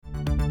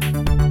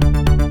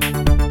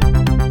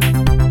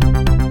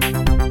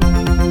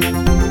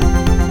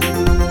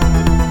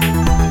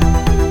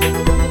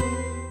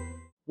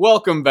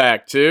Welcome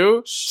back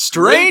to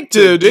Straight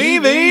to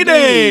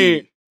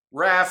DVD.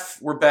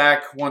 Raph, we're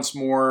back once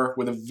more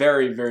with a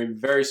very, very,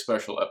 very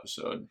special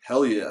episode.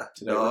 Hell yeah,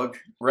 Today, dog.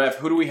 Raph,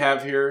 who do we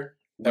have here?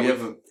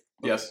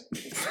 Yes.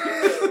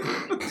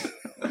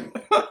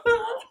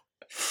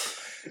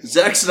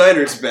 Zack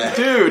Snyder's back.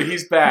 Dude,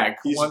 he's back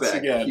He's once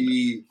back. again.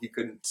 He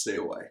couldn't stay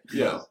away.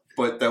 Yeah. No,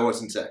 but that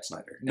wasn't Zack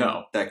Snyder.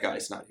 No. That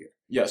guy's not here.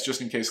 Yes,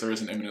 just in case there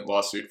is an imminent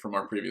lawsuit from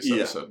our previous Yeah.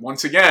 episode.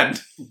 Once again.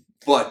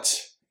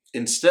 But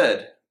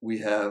instead, we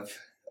have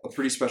a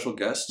pretty special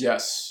guest.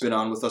 Yes. Been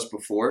on with us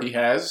before. He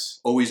has.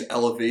 Always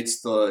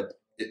elevates the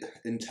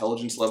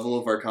intelligence level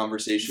of our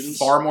conversations.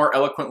 Far more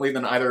eloquently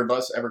than either of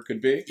us ever could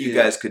be. You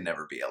guys could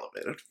never be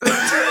elevated.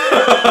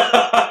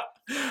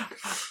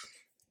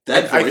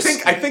 That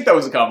voice, I think that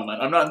was a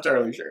compliment. I'm not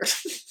entirely sure.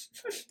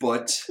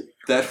 but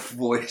that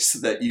voice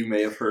that you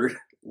may have heard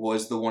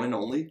was the one and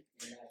only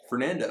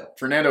Fernando.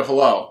 Fernando,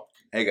 hello.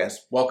 Hey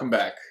guys, Welcome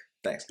back.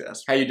 thanks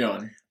guys. How you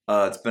doing?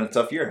 It's been a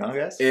tough year, huh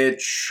guys?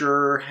 It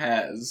sure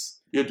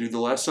has. Yeah, dude, the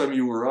last time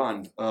you were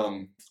on,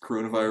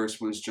 coronavirus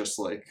was just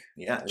like,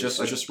 Yeah, Just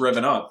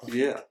revving up.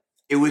 yeah.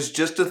 it was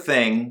just a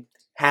thing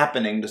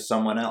happening to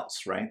someone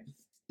else, right?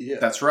 Yeah.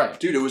 That's right.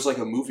 Dude, it was like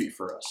a movie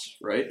for us,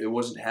 right? It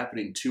wasn't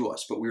happening to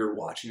us, but we were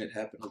watching it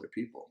happen to other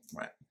people.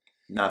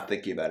 Not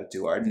thinking about it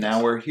too hard.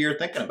 Now we're here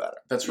thinking about it.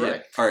 That's Yeah.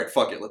 right. All right,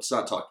 fuck it. Let's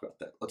not talk about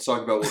that. Let's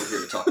talk about what we're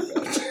here to talk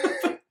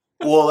about.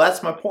 Well,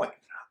 that's my point.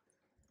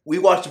 We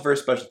watched a very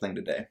special thing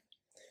today.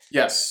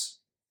 Yes.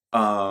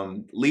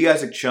 Lee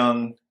Isaac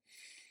Chung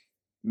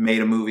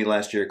made a movie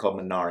last year called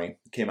Minari.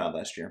 It came out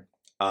last year.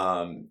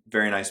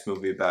 Very nice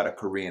movie about a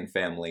Korean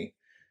family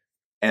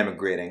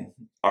emigrating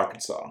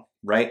Arkansas,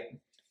 right?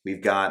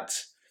 We've got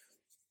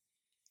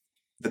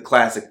the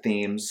classic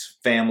themes: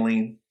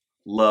 family,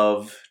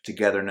 love,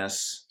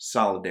 togetherness,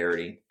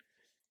 solidarity,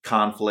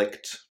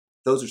 conflict.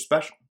 Those are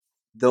special.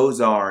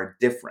 Those are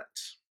different.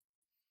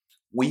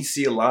 We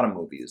see a lot of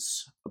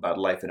movies about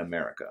life in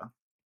America,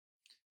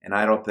 and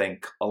I don't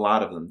think a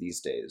lot of them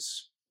these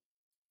days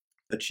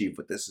achieve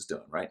what this is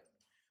doing, right?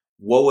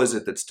 What was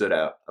it that stood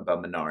out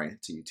about Minari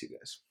to you two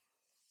guys?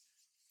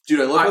 Dude,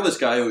 I love how this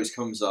guy always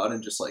comes on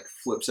and just like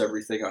flips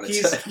everything on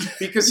its head.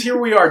 Because here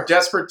we are,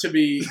 desperate to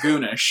be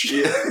goonish,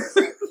 Yeah.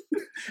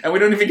 and we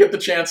don't even get the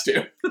chance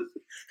to.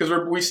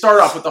 Because we start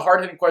off with the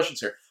hard-hitting questions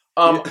here.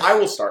 I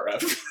will start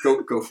off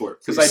Go for it.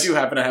 because I do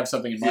happen to have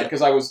something in mind.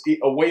 Because I was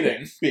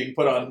awaiting being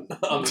put on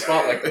the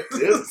spot like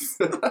this.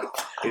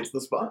 It's the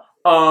spot.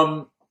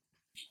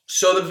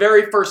 So the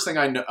very first thing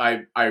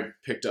I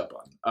picked up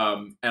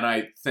on, and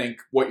I think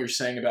what you're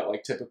saying about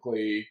like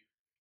typically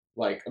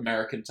like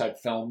American type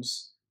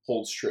films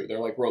holds true. They're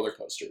like roller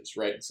coasters,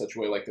 right? In such a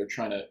way like they're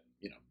trying to,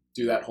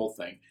 do that whole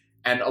thing.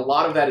 And a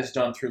lot of that is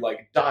done through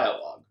like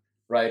dialogue,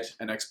 right?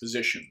 And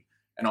exposition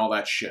and all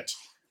that shit.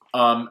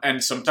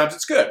 And sometimes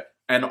it's good.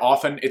 And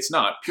often it's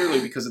not,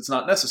 purely because it's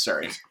not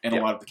necessary in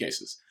a lot of the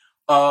cases.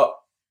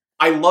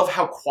 I love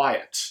how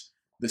quiet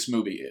this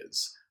movie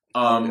is.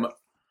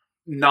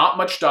 Not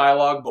much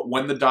dialogue, but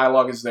when the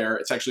dialogue is there,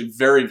 it's actually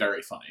very,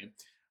 very funny.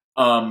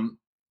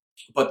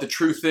 But the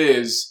truth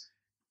is,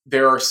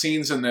 there are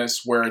scenes in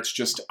this where it's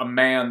just a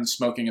man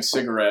smoking a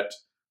cigarette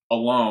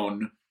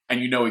alone,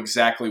 and you know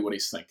exactly what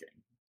he's thinking.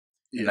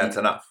 And that's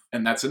enough.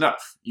 And that's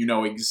enough. You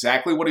know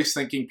exactly what he's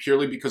thinking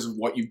purely because of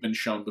what you've been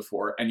shown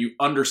before, and you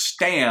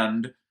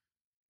understand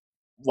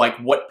like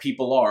what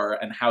people are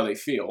and how they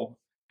feel,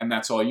 and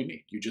that's all you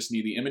need. You just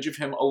need the image of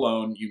him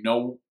alone. You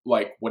know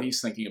like what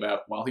he's thinking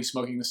about while he's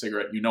smoking the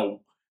cigarette. You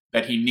know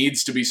that he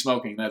needs to be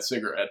smoking that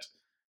cigarette,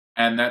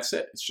 and that's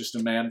it. It's just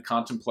a man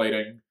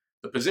contemplating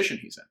the position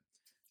he's in.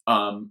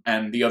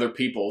 And the other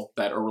people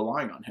that are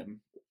relying on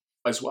him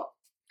as well.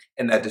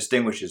 And that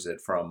distinguishes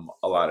it from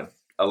a lot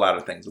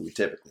of things that we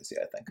typically see,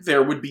 I think.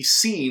 There would be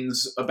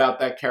scenes about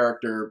that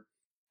character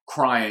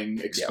crying,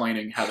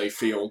 explaining how they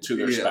feel to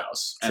their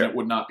spouse, and it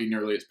would not be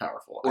nearly as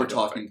powerful. Or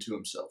talking to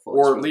himself.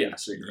 Or a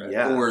cigarette.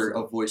 Yeah, or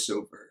absolutely. a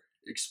voiceover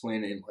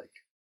explaining like,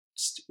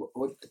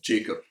 what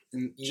Jacob.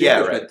 And Yeah,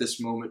 Jacob right. at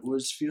this moment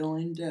was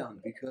feeling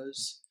down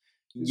because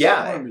his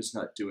Yeah. arm is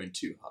not doing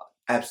too hot.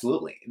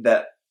 Absolutely.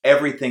 That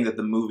everything that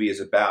the movie is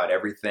about,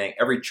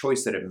 every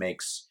choice that it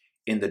makes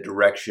in the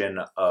direction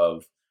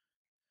of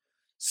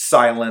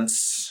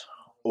silence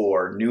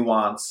or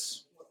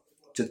nuance,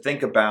 to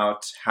think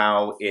about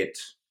how it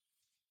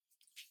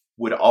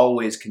would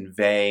always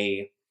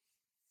convey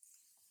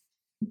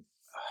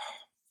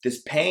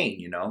this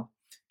pain,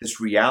 this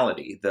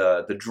reality,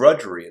 the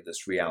drudgery of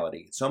this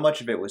reality. So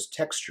much of it was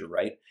texture,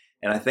 right?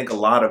 And I think a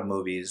lot of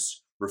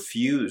movies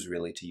refuse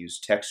really to use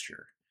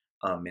texture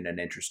in an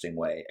interesting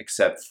way,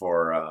 except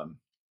for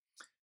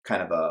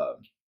kind of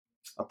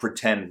a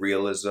pretend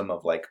realism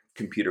of like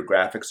computer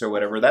graphics or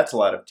whatever. That's a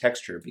lot of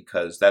texture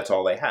because that's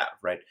all they have,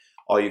 right?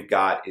 All you've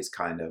got is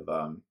kind of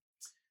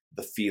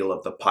the feel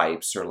of the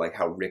pipes or like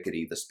how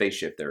rickety the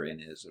spaceship they're in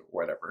is or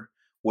whatever.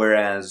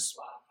 Whereas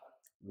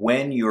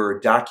when you're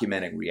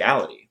documenting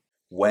reality,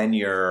 when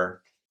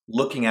you're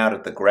looking out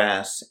at the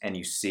grass and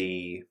you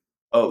see,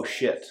 oh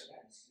shit,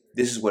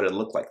 this is what it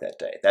looked like that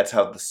day. That's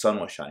how the sun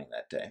was shining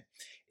that day.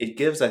 It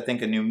gives, I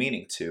think, a new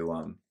meaning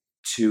to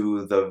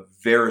the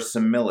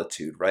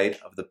verisimilitude, right,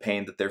 of the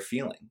pain that they're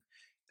feeling.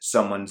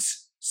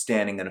 Someone's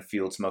standing in a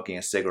field smoking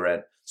a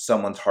cigarette.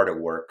 Someone's hard at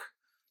work.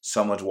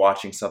 Someone's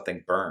watching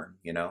something burn,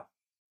 you know?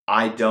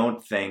 I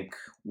don't think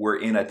we're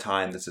in a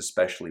time that's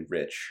especially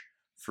rich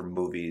for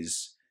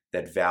movies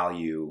that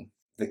value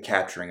the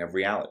capturing of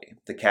reality,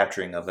 the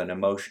capturing of an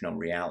emotional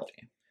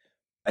reality.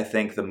 I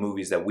think the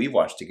movies that we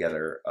watched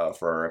together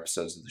for our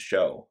episodes of the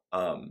show,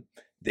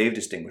 they've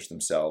distinguished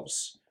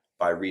themselves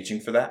by reaching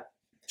for that.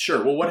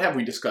 Sure. Well, what have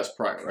we discussed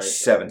prior, right?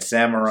 Seven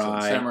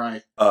Samurai. Seven Samurai.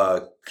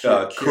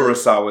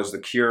 Kurosawa's The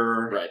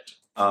Cure. Right.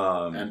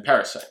 And And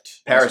Parasite.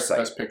 Parasite.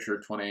 Best Picture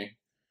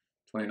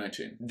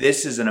 2019.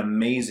 This is an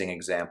amazing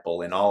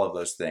example in all of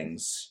those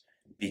things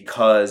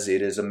because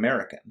it is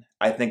American.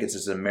 I think it's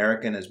as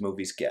American as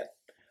movies get,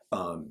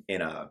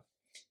 in a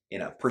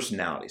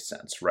personality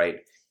sense, right?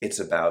 It's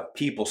about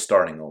people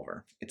starting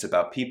over. It's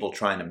about people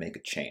trying to make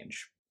a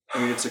change. I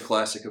mean, it's a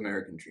classic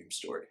American dream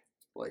story,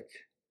 like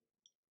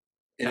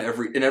in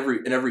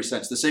every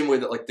sense. The same way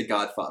that like The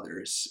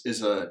Godfather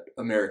is a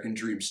American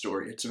dream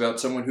story. It's about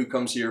someone who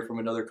comes here from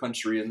another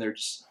country and they're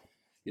just,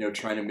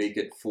 trying to make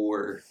it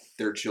for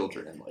their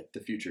children and like the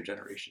future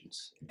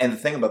generations. And the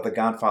thing about The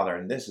Godfather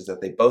and this is that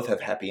they both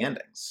have happy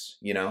endings.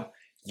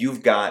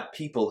 You've got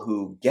people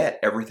who get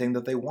everything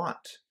that they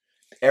want,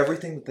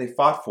 everything that they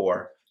fought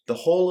for. The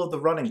whole of the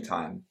running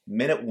time,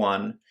 minute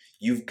one,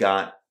 you've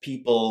got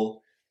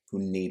people who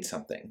need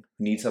something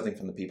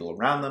from the people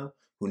around them,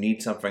 who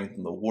need something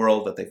from the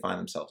world that they find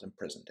themselves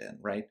imprisoned in,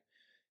 right?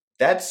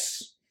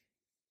 That's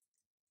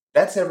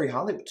every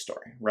Hollywood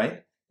story,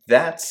 right?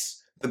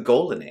 That's the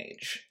golden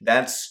age.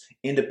 That's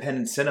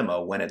independent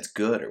cinema when it's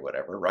good or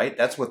whatever, right?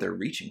 That's what they're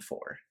reaching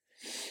for.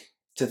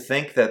 To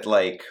think that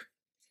like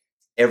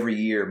every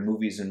year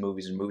movies and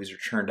movies and movies are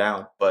churned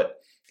out, but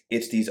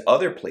it's these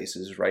other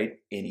places, right,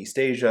 in East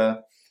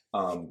Asia,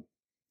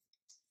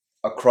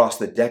 across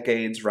the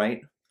decades,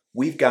 right?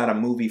 We've got a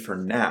movie for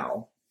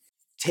now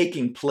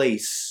taking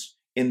place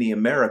in the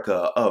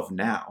America of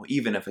now,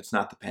 even if it's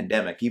not the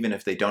pandemic, even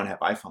if they don't have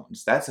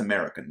iPhones. That's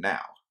America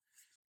now.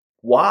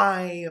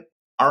 Why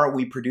aren't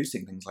we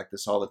producing things like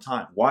this all the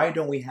time? Why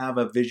don't we have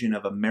a vision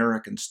of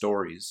American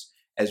stories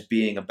as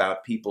being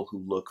about people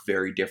who look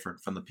very different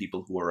from the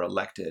people who are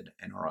elected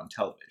and are on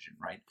television,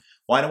 right?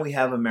 Why don't we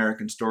have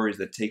American stories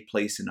that take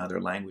place in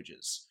other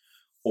languages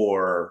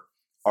or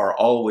are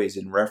always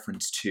in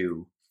reference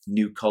to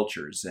new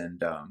cultures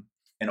and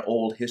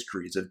old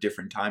histories of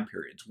different time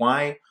periods?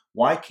 Why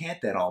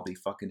can't that all be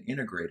fucking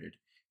integrated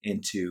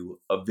into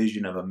a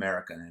vision of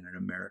America and an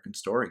American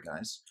story,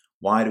 guys?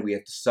 Why do we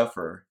have to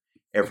suffer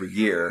every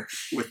year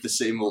with the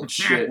same old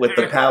shit, with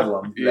the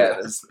pablum that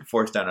is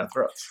forced down our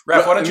throats?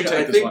 Raph, why don't you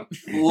take this one?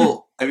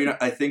 Well,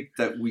 I think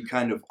that we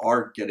kind of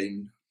are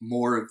getting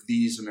more of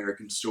these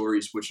American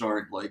stories, which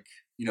aren't like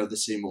the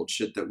same old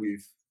shit that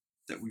we've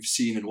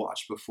seen and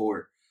watched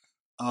before.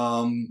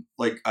 For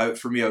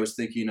me, I was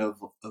thinking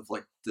of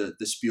like the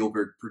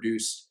Spielberg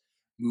produced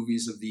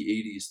movies of the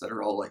 80s that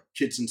are all like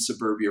kids in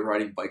suburbia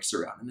riding bikes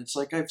around, and it's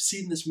like I've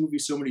seen this movie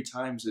so many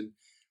times, and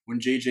when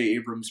J.J.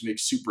 Abrams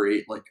makes Super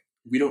 8, like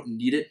we don't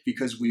need it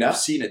because we've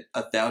seen it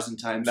 1,000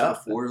 times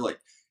before, like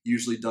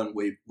usually done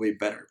way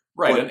better.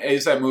 Right, and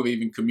is that movie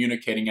even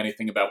communicating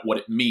anything about what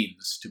it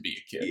means to be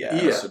a kid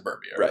in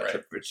suburbia? Right.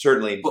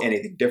 Certainly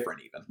anything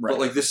different even. Right. But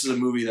like this is a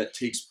movie that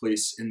takes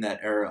place in that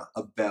era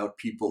about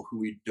people who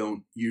we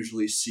don't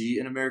usually see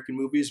in American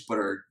movies, but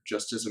are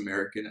just as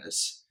American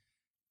as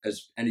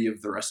any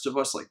of the rest of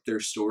us. Like their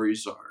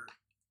stories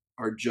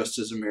are just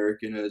as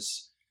American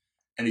as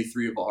any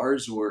three of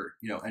ours or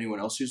anyone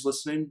else who's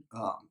listening.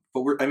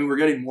 But we're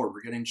getting more.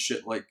 We're getting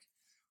shit like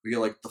we get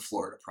like the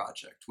Florida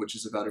Project, which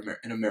is about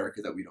an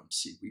America that we don't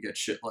see. We get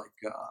shit like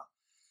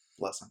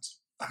Lessons.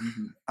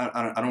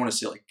 I don't want to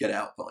say like Get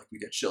Out, but like we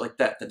get shit like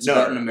that. That's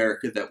about an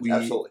America that we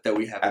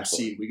haven't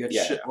seen. We get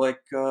shit like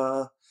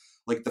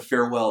The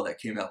Farewell that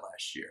came out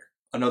last year.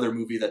 Another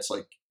movie that's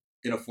like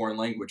in a foreign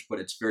language, but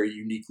it's very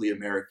uniquely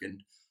American,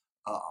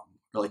 or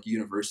like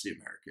universally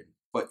American.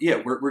 But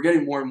yeah, we're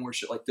getting more and more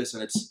shit like this,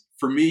 and it's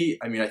for me.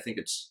 I mean, I think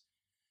it's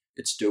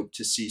dope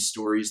to see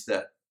stories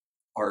that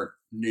are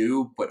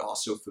new but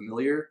also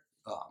familiar.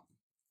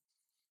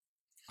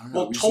 I don't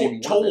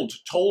know,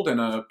 told in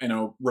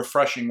a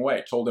refreshing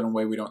way, told in a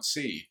way we don't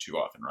see too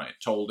often, right?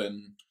 Told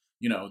in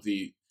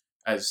the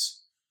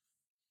as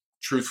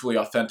truthfully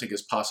authentic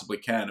as possibly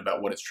can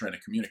about what it's trying to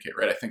communicate,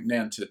 right? I think,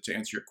 Nan, to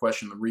answer your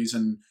question, the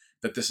reason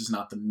that this is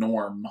not the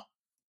norm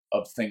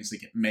of things that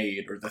get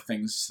made or the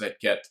things that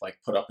get like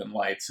put up in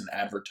lights and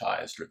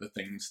advertised or the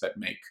things that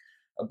make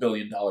 $1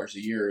 billion a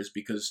year is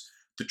because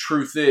the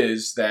truth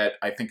is that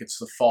I think it's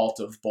the fault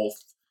of both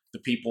the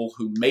people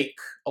who make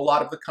a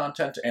lot of the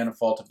content and a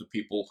fault of the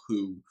people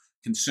who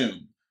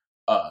consume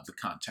the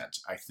content.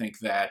 I think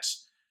that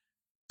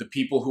the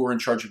people who are in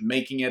charge of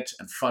making it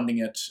and funding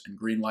it and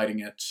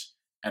greenlighting it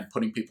and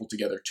putting people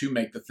together to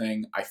make the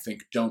thing, I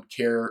think don't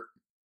care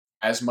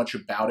as much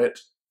about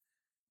it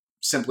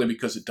simply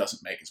because it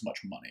doesn't make as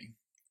much money.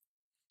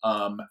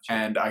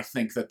 And I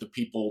think that the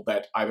people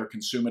that either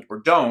consume it or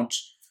don't,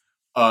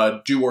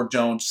 do or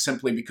don't,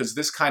 simply because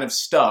this kind of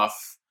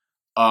stuff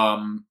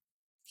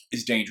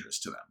is dangerous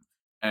to them.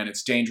 And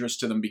it's dangerous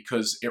to them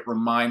because it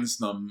reminds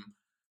them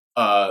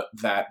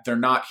that they're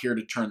not here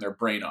to turn their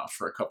brain off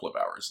for a couple of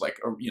hours. Like,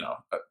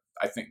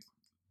 I think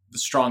the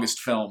strongest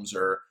films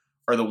are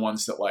the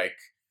ones that,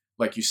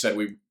 like you said,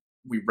 we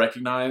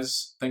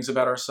recognize things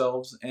about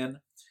ourselves in.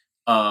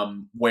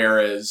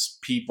 Whereas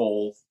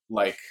people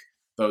like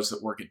those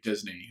that work at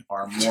Disney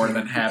are more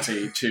than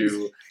happy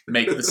to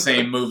make the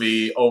same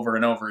movie over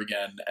and over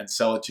again and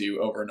sell it to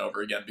you over and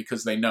over again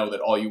because they know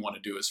that all you want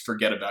to do is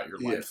forget about your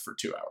life for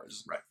 2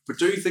 hours. Right. But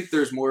don't you think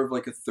there's more of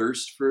like a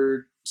thirst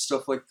for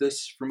stuff like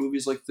this, for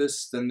movies like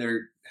this, than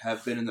there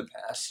have been in the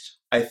past?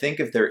 I think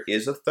if there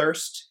is a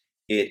thirst,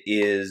 it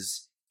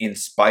is in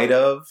spite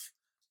of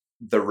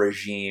the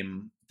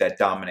regime that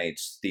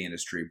dominates the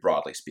industry,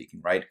 broadly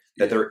speaking, right?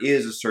 That there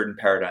is a certain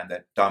paradigm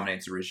that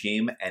dominates the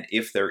regime, and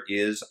if there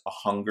is a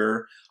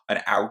hunger, an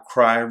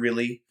outcry,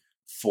 really,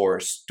 for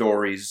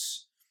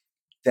stories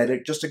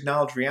that just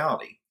acknowledge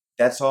reality,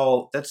 that's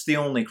the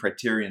only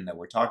criterion that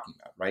we're talking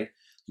about, right?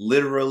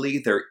 Literally,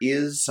 there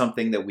is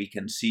something that we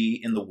can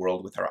see in the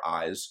world with our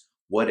eyes.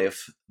 What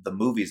if the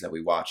movies that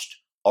we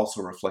watched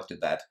also reflected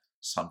that?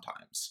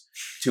 Sometimes,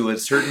 to a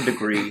certain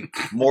degree,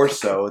 more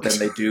so than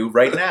they do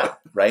right now,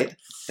 right?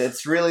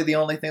 That's really the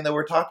only thing that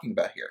we're talking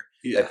about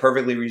here. A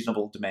perfectly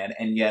reasonable demand,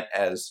 and yet,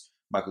 as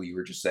Michael, you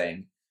were just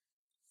saying,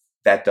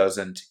 it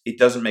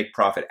doesn't make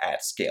profit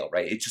at scale,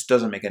 right? It just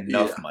doesn't make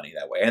enough money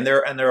that way, and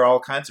there are all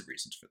kinds of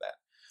reasons for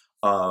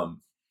that.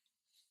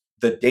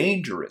 The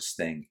dangerous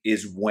thing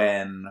is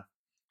when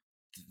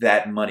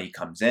that money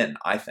comes in.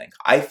 I think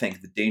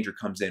the danger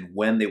comes in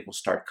when they will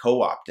start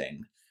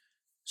co-opting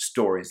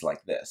stories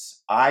like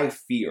this. I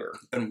fear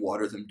and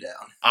water them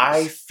down.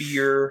 I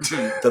fear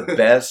the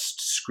best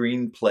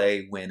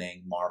screenplay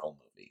winning Marvel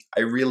movie.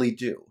 I really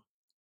do.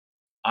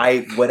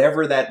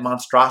 Whatever that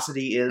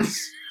monstrosity is.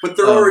 But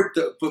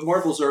but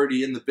Marvel's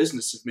already in the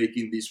business of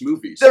making these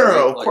movies.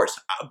 No, of course.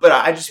 But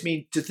I just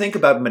mean to think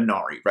about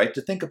Minari, right?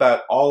 To think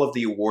about all of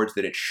the awards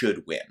that it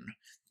should win.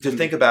 To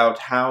think about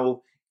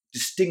how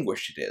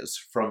distinguished it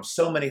is from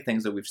so many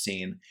things that we've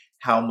seen,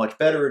 how much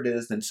better it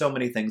is than so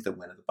many things that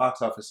win at the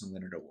box office and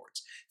win at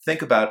awards.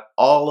 Think about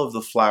all of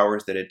the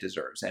flowers that it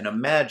deserves, and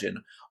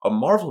imagine a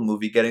Marvel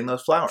movie getting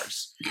those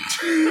flowers.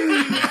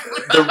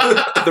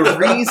 the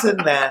reason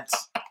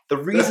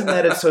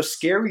that it's so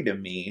scary to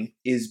me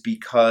is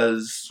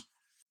because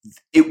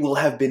it will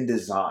have been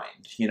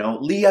designed.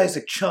 Lee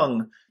Isaac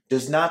Chung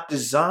does not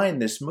design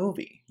this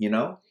movie.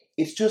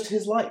 It's just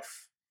his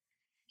life.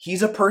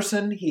 He's a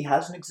person. He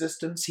has an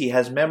existence. He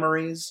has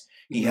memories.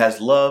 He has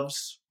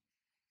loves.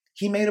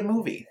 He made a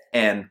movie,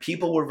 and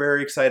people were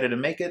very excited to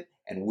make it,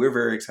 and we're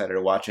very excited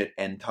to watch it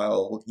and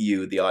tell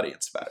you, the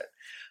audience, about it.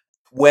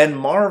 When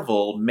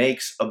Marvel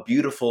makes a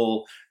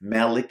beautiful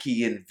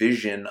Malikian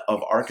vision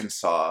of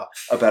Arkansas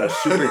about a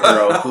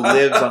superhero who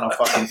lives on a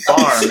fucking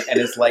farm and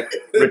is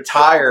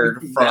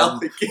retired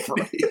from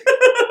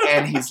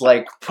and he's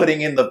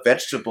putting in the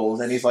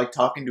vegetables and he's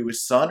talking to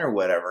his son or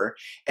whatever,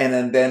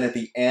 and then at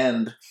the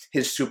end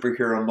his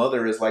superhero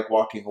mother is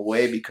walking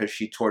away because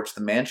she torched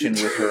the mansion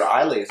with her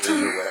eye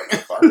lasers or whatever the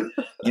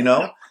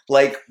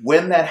fuck.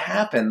 When that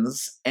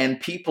happens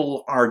and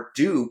people are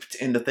duped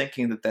into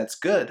thinking that that's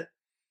good,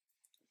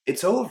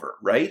 it's over,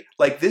 right?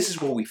 This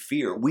is what we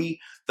fear.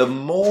 The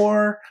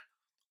more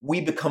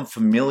we become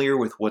familiar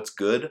with what's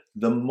good,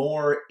 the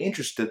more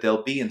interested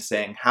they'll be in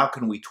saying, how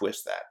can we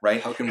twist that,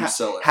 right? How can we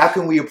sell it? How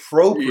can we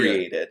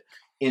appropriate it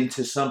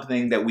into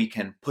something that we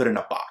can put in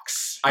a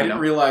box? I didn't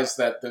realize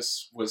that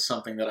this was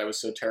something that I was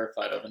so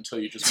terrified of until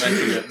you just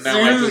mentioned it.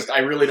 Now I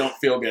really don't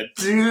feel good.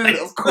 Dude,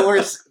 of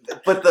course.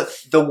 But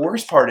the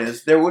worst part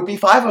is there would be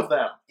 5 of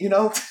them.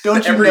 Don't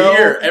you every know?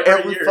 Year,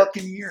 every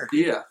fucking year.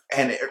 Yeah.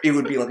 And it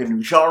would be a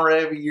new genre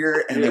every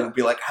year, and they would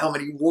be how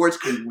many awards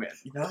can you win?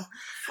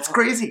 It's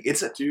crazy.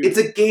 It's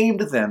a game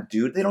to them,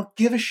 dude. They don't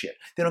give a shit.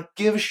 They don't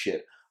give a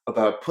shit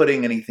about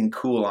putting anything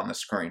cool on the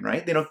screen,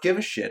 right? They don't give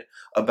a shit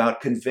about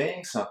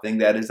conveying something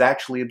that is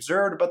actually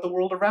observed about the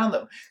world around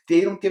them.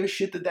 They don't give a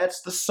shit that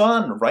that's the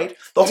sun, right?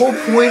 The whole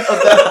point of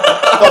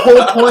the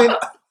whole point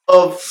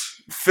of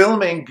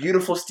filming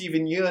beautiful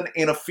Steven Yeun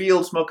in a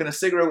field smoking a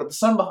cigarette with the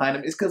sun behind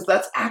him is because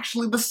that's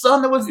actually the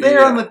sun that was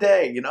there on the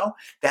day,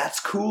 That's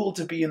cool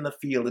to be in the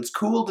field. It's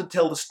cool to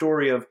tell the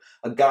story of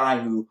a guy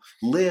who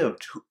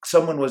lived, who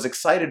someone was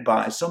excited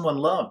by, someone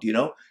loved,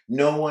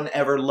 No one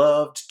ever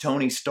loved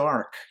Tony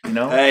Stark,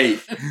 Hey.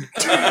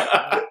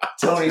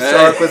 Tony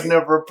Stark was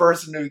never a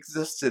person who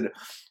existed.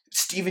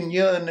 Steven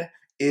Yeun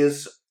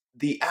is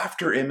the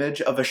after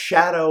image of a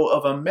shadow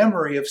of a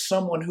memory of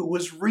someone who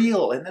was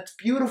real, and that's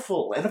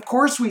beautiful. And of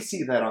course we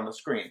see that on the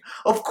screen.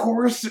 Of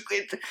course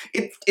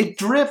it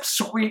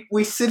drips.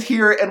 We sit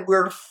here and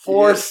we're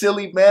 4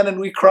 silly men and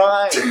we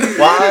cry.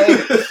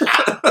 Why?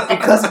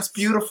 Because it's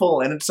beautiful,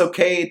 and it's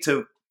okay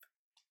to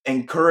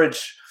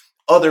encourage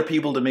other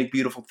people to make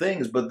beautiful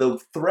things. But the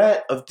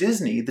threat of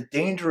Disney, the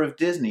danger of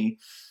Disney,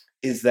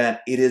 is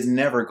that it is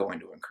never going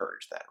to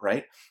encourage that,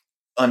 right?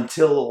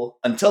 Until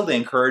they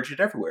encourage it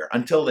everywhere,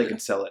 until they can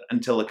sell it,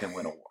 until it can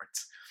win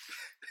awards.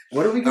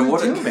 What are we going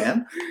to do,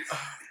 man?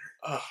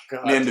 Oh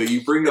God, Nando,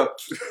 you bring up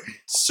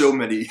too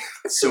many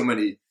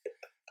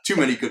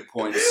good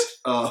points.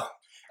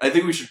 I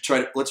think we should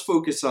let's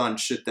focus on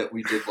shit that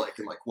we did like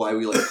and like why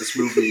we like this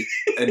movie,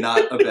 and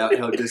not about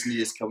how Disney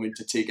is coming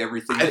to take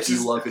everything that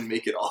you love and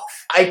make it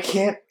off. I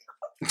can't.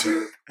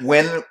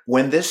 When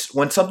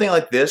something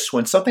like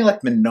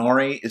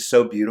Minari is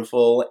so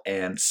beautiful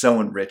and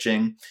so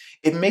enriching,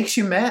 it makes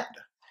you mad.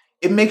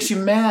 It makes you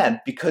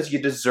mad because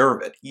you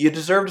deserve it. You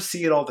deserve to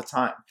see it all the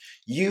time.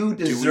 You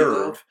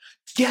deserve.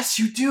 Yes,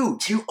 you do.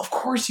 Of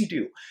course you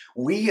do.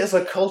 We as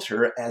a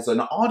culture, as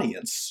an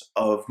audience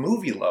of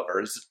movie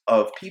lovers,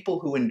 of people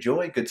who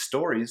enjoy good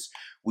stories,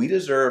 we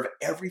deserve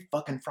every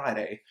fucking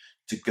Friday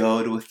to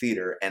go to a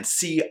theater and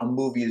see a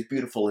movie as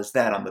beautiful as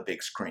that on the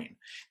big screen.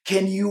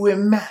 Can you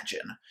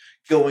imagine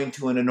going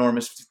to an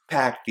enormous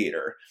packed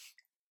theater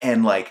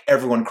and like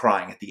everyone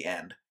crying at the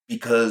end?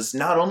 Because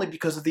not only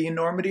because of the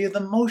enormity of the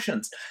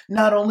emotions,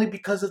 not only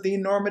because of the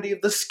enormity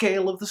of the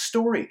scale of the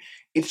story,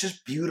 it's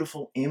just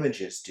beautiful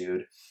images,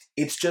 dude.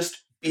 It's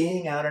just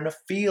being out in a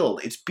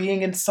field. It's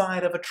being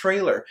inside of a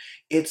trailer.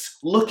 It's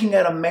looking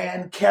at a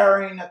man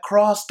carrying a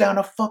cross down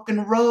a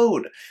fucking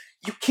road.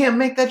 You can't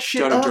make that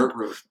shit Down up. a dirt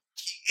road.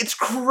 It's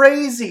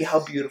crazy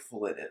how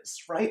beautiful it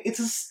is, right? It's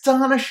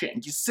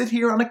astonishing. You sit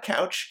here on a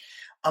couch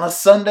on a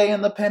Sunday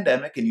in the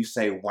pandemic and you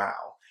say, wow.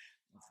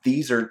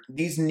 These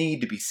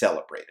need to be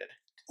celebrated.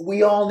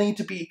 We all need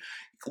to be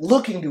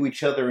looking to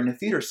each other in a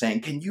theater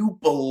saying, can you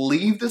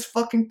believe this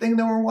fucking thing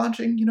that we're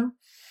watching? You know?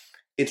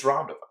 It's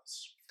robbed of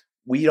us.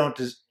 We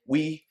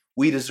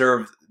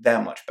deserve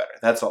that much better.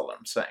 That's all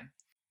I'm saying.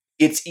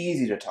 It's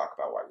easy to talk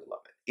about why we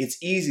love it.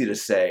 It's easy to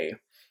say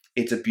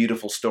it's a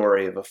beautiful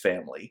story of a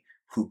family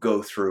who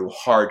go through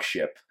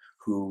hardship,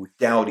 who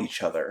doubt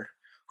each other,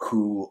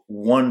 who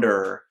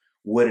wonder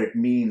what it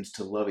means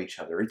to love each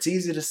other. It's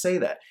easy to say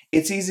that.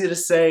 It's easy to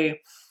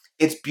say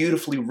it's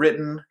beautifully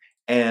written,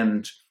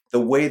 and the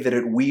way that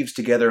it weaves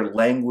together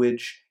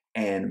language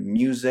and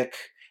music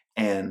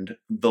and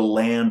the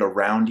land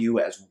around you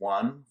as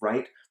one,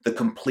 right? The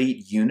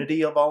complete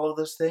unity of all of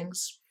those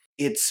things.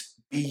 It's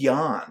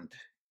beyond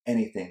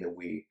anything that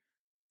we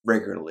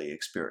regularly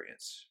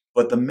experience.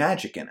 But the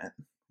magic in it,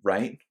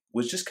 right,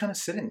 was just kind of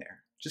sitting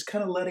there, just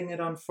kind of letting it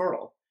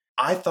unfurl.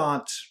 I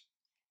thought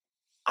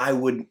I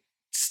would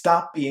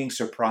stop being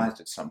surprised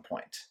at some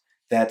point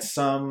that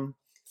some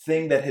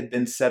thing that had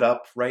been set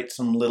up, right,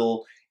 some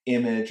little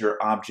image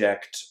or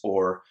object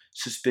or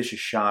suspicious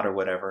shot or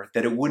whatever,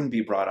 that it wouldn't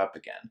be brought up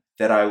again,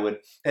 that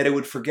it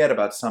would forget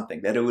about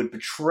something, that it would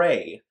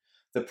betray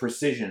the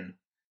precision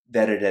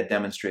that it had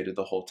demonstrated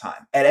the whole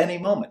time. At any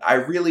moment, I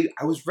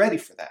was ready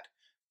for that.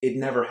 It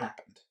never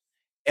happened.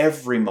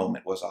 Every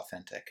moment was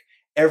authentic.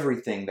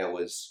 Everything that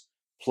was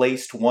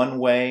placed one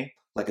way,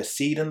 like a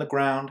seed in the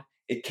ground,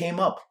 it came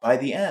up by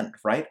the end,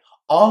 right?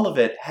 All of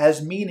it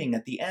has meaning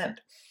at the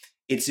end.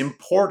 It's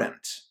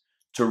important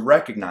to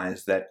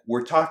recognize that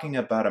we're talking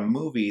about a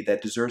movie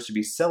that deserves to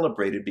be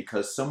celebrated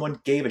because someone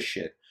gave a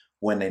shit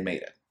when they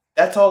made it.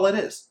 That's all it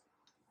is.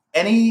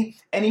 Any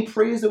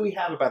praise that we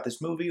have about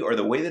this movie or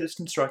the way that it's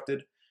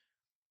constructed,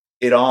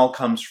 it all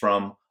comes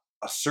from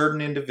a certain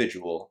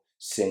individual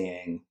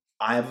saying,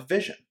 I have a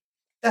vision.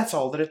 That's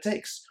all that it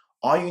takes.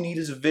 All you need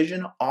is a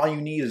vision. All you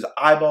need is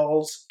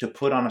eyeballs to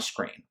put on a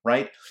screen,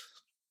 right?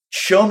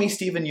 Show me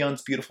Stephen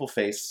Yeun's beautiful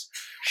face.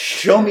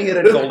 Show me it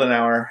at golden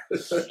hour.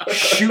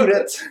 Shoot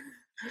it.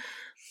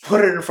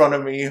 Put it in front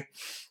of me.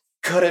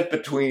 Cut it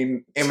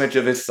between image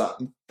of his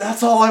son.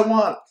 That's all I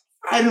want.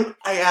 I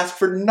ask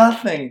for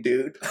nothing,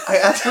 dude. I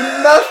ask for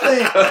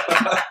nothing.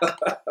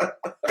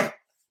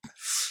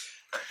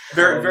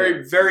 Very,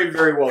 very, very,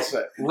 very well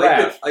said.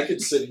 Raph. I could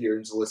sit here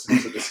and listen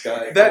to this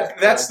guy.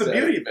 That's the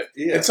beauty of it.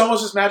 Yeah. It's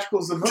almost as magical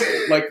as the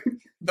movie. Like,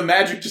 the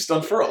magic just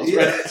unfurls.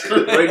 Yeah.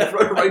 right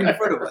in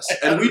front of us.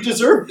 And we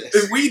deserve this.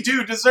 And we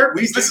do deserve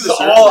this. This is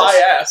deserve all this.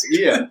 I ask.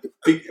 Yeah.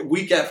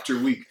 Week after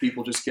week,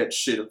 people just get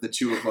shit of the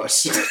two of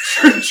us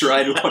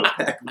trying to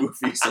unpack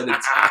movies, and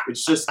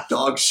it's just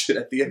dog shit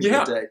at the end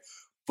of the day.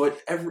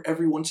 But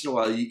every once in a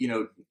while, you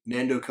know,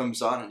 Nando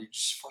comes on and he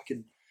just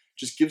fucking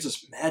just gives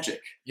us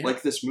magic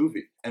like this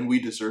movie, and we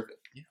deserve it.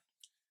 Yeah.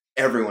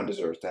 Everyone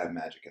deserves to have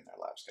magic in their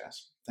lives,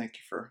 guys. Thank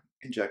you for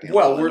injecting.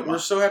 Well, we're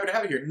so happy to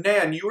have you here.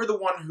 Nan, you were the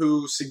one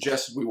who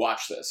suggested we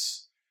watch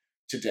this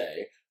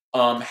today.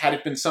 Had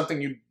it been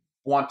something you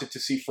wanted to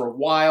see for a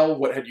while?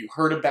 What had you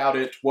heard about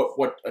it?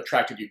 What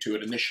attracted you to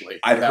it initially?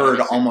 I'd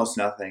heard almost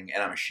nothing,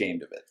 and I'm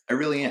ashamed of it. I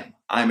really am.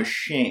 I'm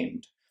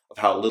ashamed of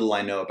how little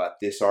I know about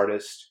this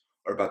artist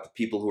or about the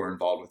people who are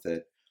involved with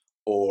it,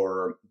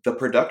 or the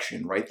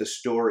production, right? The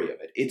story of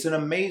it. It's an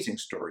amazing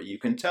story. You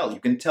can tell. You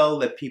can tell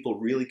that people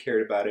really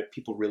cared about it.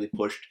 People really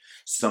pushed.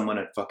 Someone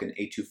at fucking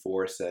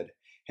A24 said,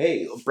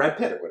 hey, Brad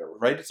Pitt or whatever,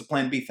 right? It's a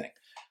Plan B thing.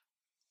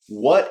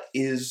 What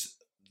is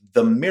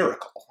the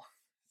miracle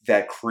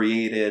that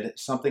created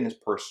something as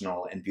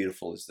personal and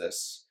beautiful as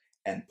this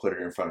and put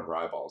it in front of our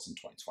eyeballs in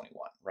 2021,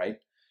 right?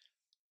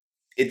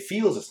 It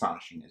feels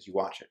astonishing as you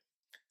watch it.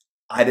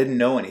 I didn't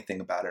know anything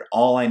about it.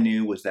 All I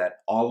knew was that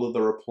all of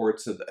the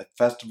reports of the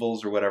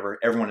festivals or whatever,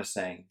 everyone is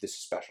saying, this is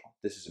special.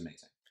 This is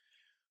amazing.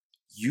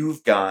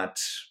 You've got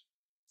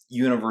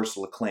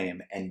universal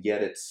acclaim, and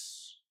yet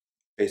it's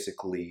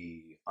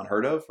basically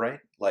unheard of, right?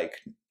 Like,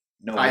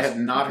 no, I had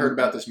not heard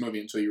about this movie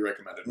until you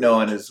recommended it. no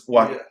one is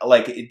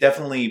like it.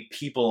 Definitely,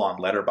 people on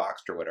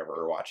Letterboxd or whatever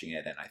are watching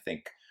it, and I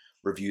think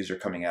reviews are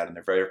coming out and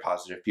they're very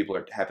positive. People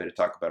are happy to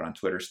talk about it on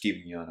Twitter.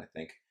 Steven Yeun, I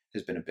think,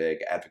 has been a big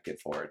advocate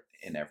for it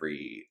in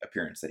every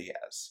appearance that he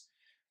has.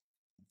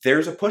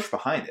 There's a push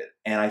behind it,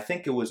 and I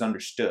think it was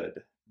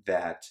understood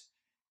that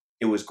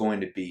it was going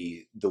to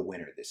be the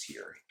winner this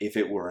year. If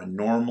it were a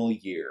normal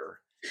year,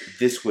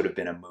 this would have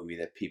been a movie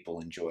that people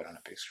enjoyed on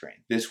a big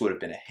screen. This would have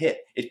been a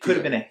hit. It could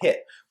have been a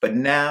hit, but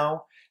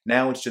now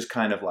it's just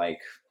kind of like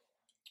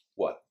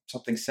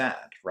something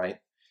sad, right?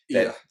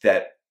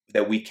 That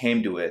we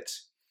came to it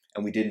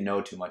and we didn't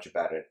know too much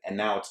about it, and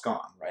now it's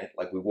gone, right?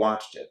 Like, we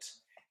watched it,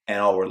 and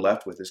all we're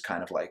left with is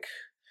kind of like,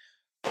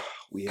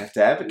 we have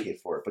to advocate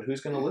for it, but who's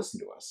going to listen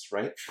to us,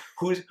 right?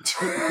 Who's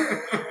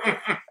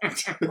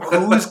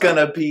going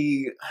to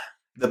be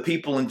the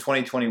people in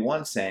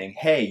 2021 saying,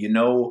 hey, you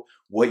know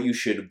what you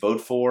should vote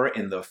for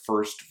in the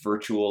first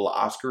virtual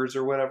Oscars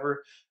or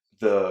whatever?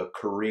 The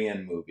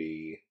Korean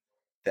movie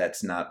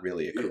that's not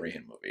really a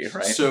Korean movie,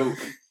 right? So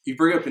you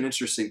bring up an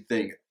interesting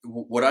thing.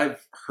 What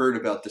I've heard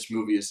about this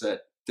movie is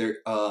that there,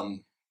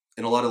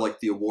 in a lot of like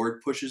the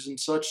award pushes and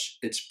such,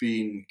 it's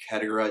being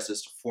categorized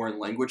as a foreign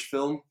language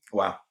film.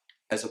 Wow.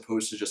 As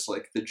opposed to just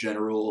like the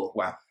general,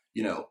 wow,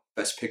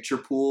 best picture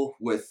pool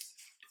with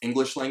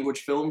English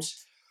language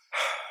films.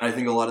 And I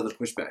think a lot of the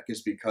pushback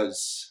is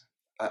because,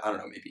 I don't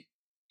know, maybe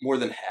more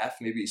than half,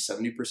 maybe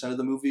 70% of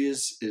the movie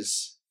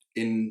is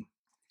in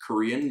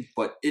Korean,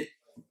 but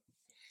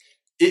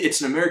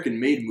it's an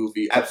American-made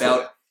movie.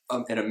 Absolutely.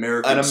 About an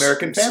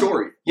American family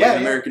story. Yeah,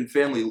 an American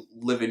family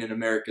living an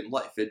American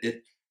life.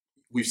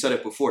 We've said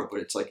it before, but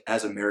it's like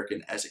as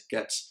American as it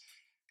gets.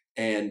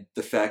 And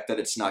the fact that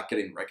it's not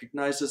getting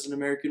recognized as an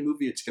American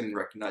movie, it's getting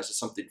recognized as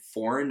something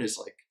foreign, is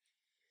like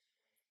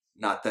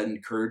not that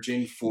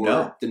encouraging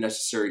for the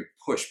necessary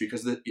push.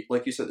 Because,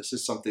 like you said, this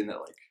is something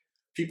that like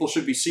people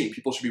should be seeing,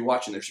 people should be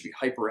watching. There should be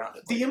hype around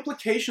it. The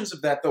implications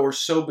of that, though, are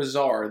so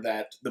bizarre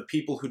that the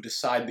people who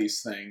decide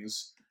these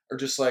things are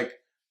just like,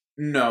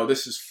 no,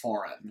 this is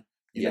foreign.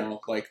 You know,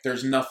 like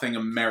there's nothing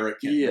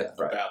American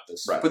about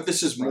this. Right. But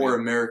this is more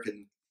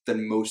American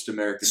than most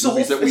American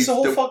movies it's the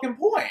whole fucking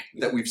point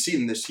that we've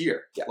seen this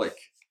year. Yeah. Like,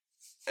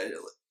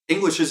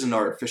 English isn't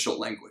our official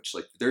language.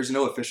 Like, there's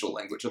no official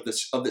language of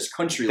this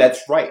country. That's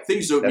like, right.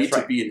 Things don't need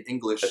to be in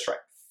English. That's right.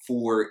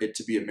 For it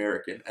to be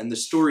American. And the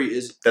story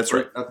is not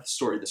the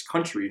story. This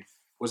country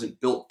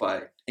wasn't built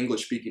by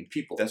English-speaking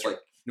people. That's like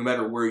no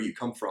matter where you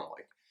come from,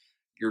 like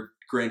your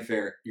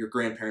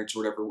grandparents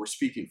or whatever were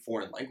speaking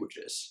foreign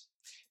languages.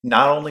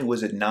 Not only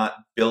was it not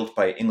built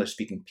by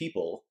English-speaking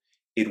people,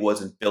 it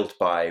wasn't built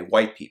by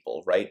white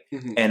people, right?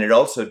 Mm-hmm. And it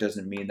also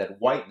doesn't mean that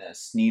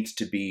whiteness needs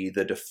to be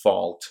the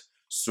default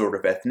sort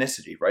of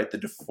ethnicity, right? The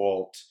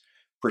default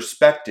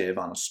perspective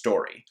on a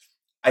story.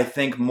 I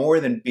think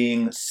more than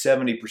being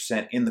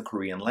 70% in the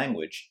Korean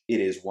language, it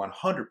is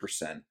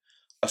 100%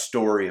 a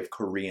story of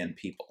Korean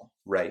people,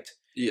 right?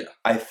 Yeah.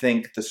 I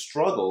think the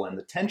struggle and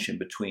the tension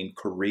between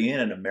Korean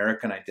and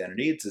American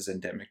identity, it's as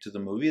endemic to the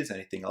movie as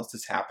anything else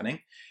that's happening,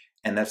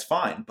 and that's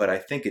fine. But I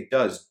think it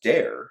does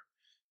dare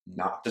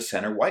not to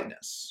center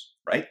whiteness,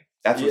 right?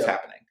 That's what's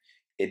happening.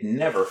 It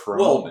never for a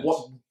moment.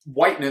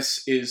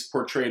 Whiteness is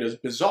portrayed as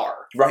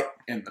bizarre, right?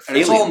 In the film.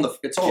 And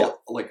it's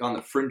all like on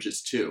the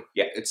fringes too.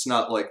 Yeah, it's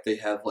not like they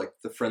have like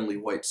the friendly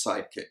white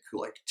sidekick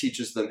who like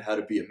teaches them how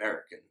to be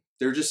American.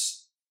 They're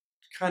just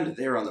kind of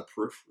there on the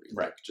periphery,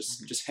 right? Like,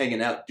 just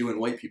hanging out, doing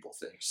white people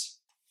things.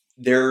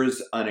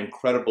 There's an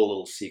incredible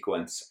little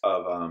sequence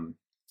of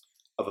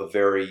a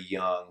very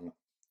young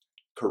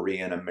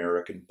Korean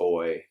American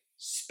boy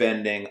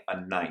spending a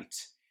night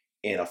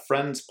in a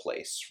friend's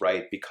place,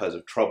 right, because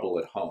of trouble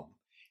at home.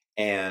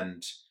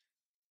 And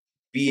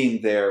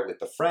being there with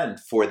the friend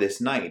for this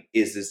night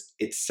is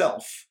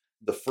itself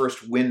the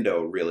first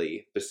window,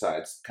 really,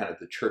 besides kind of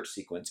the church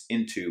sequence,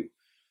 into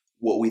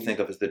what we think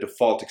of as the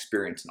default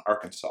experience in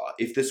Arkansas.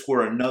 If this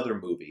were another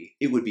movie,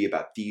 it would be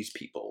about these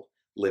people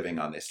living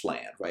on this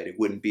land, right? It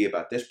wouldn't be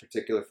about this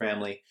particular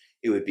family.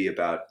 It would be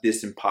about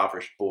this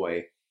impoverished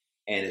boy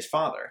and his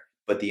father.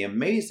 But the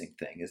amazing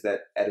thing is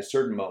that at a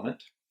certain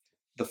moment,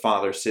 the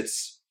father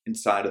sits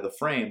inside of the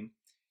frame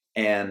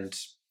and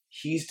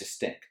he's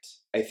distinct.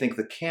 I think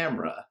the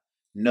camera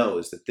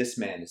knows that this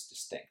man is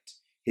distinct.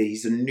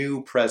 He's a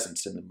new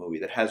presence in the movie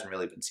that hasn't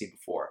really been seen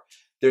before.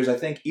 There's, I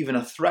think, even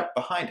a threat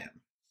behind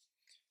him.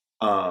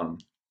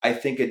 I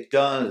think it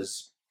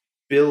does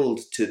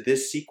build to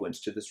this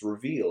sequence, to this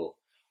reveal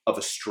of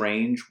a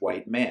strange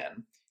white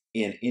man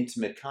in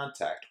intimate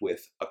contact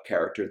with a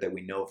character that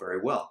we know very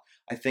well.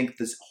 I think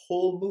this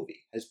whole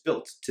movie has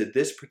built to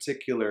this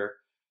particular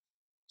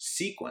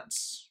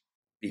sequence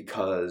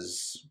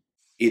because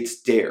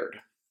it's dared.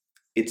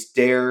 It's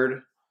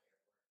dared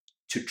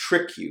to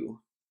trick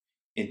you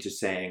into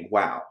saying,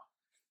 wow,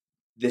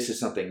 this is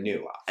something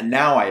new. And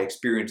now I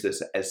experience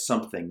this as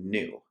something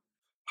new.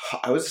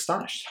 I was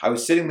astonished. I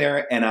was sitting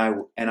there and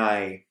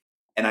I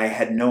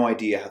had no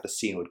idea how the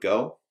scene would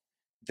go.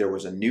 There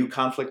was a new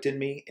conflict in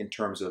me in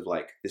terms of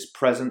like this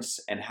presence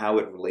and how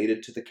it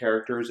related to the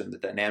characters and the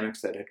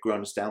dynamics that had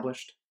grown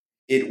established.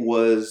 It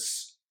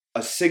was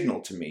a signal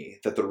to me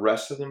that the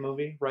rest of the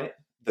movie, right,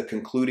 the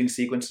concluding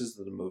sequences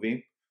of the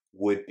movie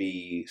would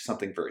be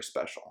something very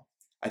special.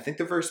 I think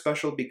they're very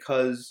special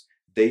because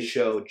they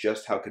show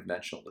just how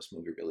conventional this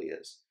movie really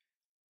is.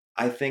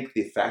 I think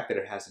the fact that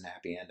it has an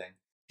happy ending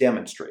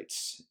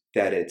demonstrates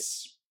that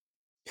its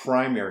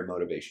primary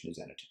motivation is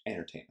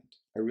entertainment.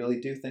 I really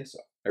do think so.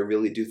 I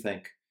really do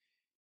think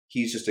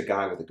he's just a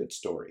guy with a good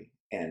story,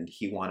 and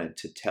he wanted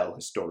to tell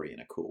his story in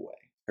a cool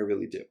way. I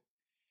really do.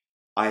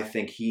 I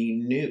think he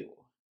knew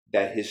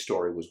that his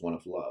story was one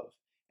of love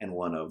and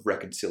one of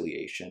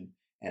reconciliation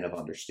and of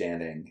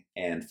understanding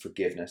and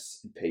forgiveness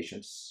and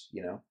patience,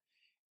 you know?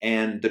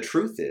 And the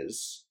truth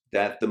is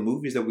that the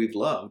movies that we've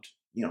loved,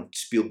 you know,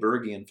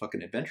 Spielbergian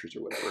fucking adventures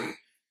or whatever,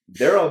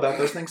 they're all about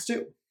those things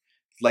too.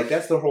 Like,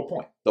 that's the whole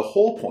point. The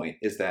whole point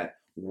is that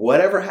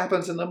whatever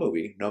happens in the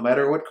movie, no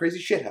matter what crazy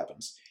shit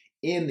happens,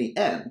 in the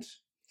end,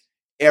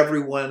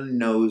 everyone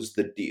knows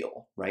the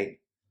deal, right?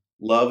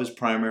 Love is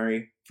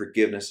primary,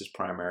 forgiveness is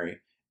primary.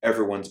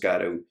 Everyone's got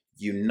to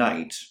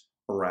unite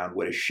around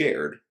what is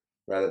shared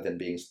rather than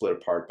being split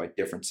apart by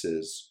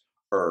differences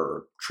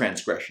or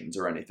transgressions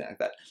or anything like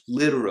that.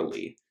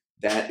 Literally,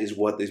 that is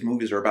what these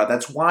movies are about.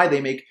 That's why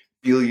they make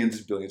billions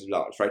and billions of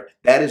dollars, right?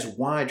 That is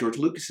why George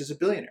Lucas is a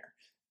billionaire.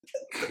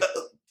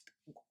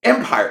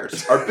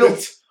 Empires are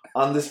built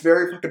on this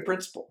very fucking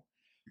principle.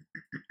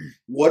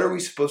 What are we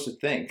supposed to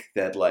think?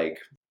 That, like,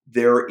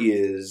 there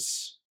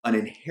is an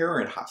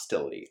inherent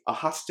hostility, I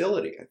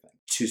think,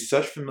 to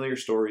such familiar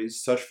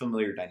stories, such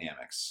familiar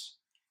dynamics,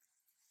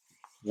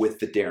 with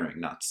the daring,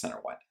 not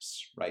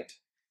center-whiteness, right?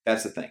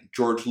 That's the thing.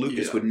 George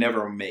Lucas would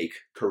never make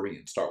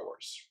Korean Star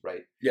Wars,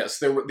 right? Yes,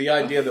 the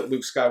idea that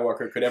Luke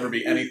Skywalker could ever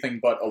be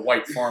anything but a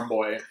white farm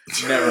boy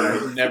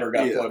never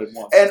got floated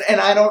once. And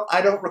I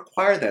don't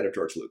require that of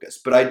George Lucas,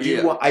 but I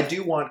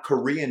do want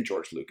Korean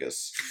George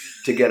Lucas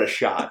to get a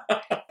shot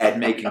at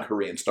making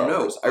Korean Star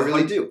Wars. I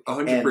really do.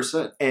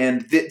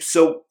 100%.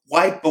 So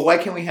why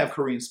can't we have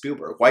Korean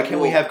Spielberg? Why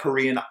can't we have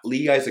Korean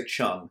Lee Isaac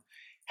Chung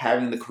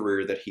having the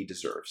career that he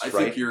deserves? I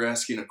think you're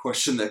asking a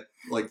question that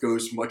like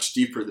goes much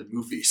deeper than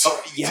movies.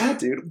 Oh yeah,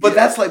 dude. But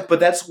that's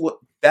what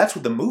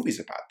the movie's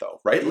about,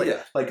 though, right?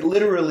 Like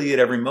literally at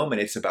every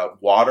moment, it's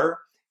about water,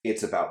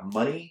 it's about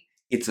money,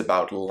 it's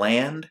about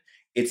land,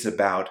 it's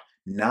about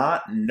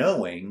not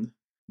knowing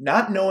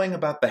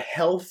about the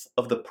health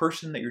of the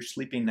person that you're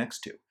sleeping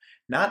next to,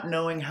 not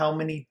knowing how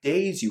many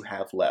days you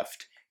have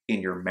left in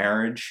your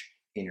marriage,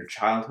 in your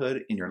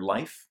childhood, in your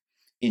life,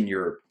 in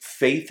your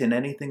faith in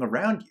anything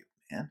around you.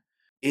 Man,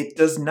 it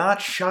does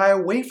not shy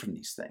away from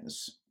these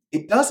things.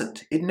 It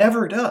doesn't. It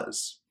never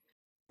does.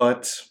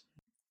 But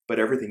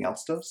everything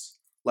else does.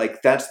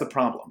 Like, that's the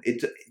problem.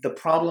 The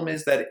problem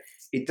is that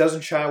it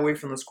doesn't shy away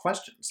from those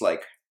questions.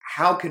 Like,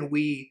 how can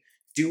we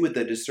do it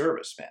the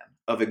disservice, man,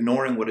 of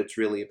ignoring what it's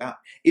really about?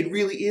 It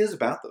really is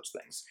about those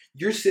things.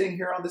 You're sitting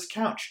here on this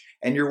couch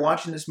and you're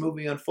watching this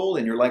movie unfold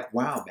and you're like,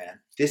 wow,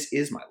 man, this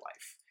is my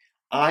life.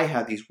 I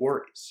have these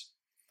worries.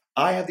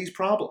 I have these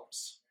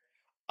problems.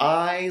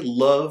 I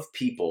love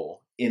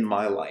people in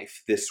my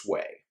life this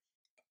way.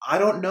 I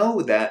don't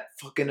know that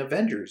fucking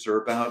Avengers are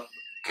about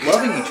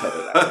loving each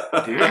other that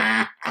way, dude.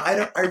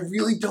 I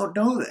really don't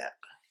know that.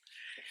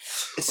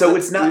 So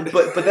it's not,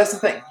 but that's the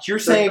thing. You're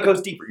saying it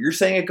goes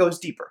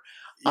deeper.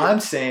 Yeah. I'm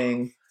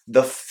saying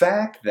the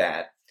fact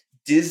that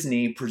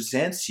Disney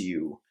presents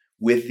you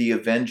with the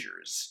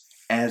Avengers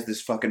as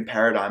this fucking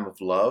paradigm of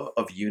love,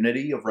 of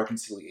unity, of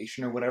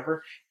reconciliation or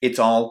whatever, it's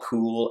all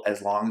cool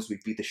as long as we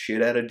beat the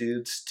shit out of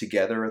dudes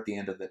together at the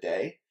end of the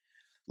day.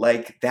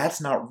 Like,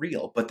 that's not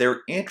real, but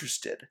they're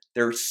interested.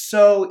 They're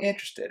so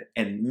interested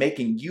in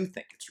making you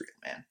think it's real,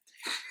 man.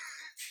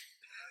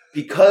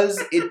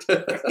 Because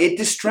it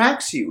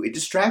distracts you. It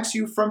distracts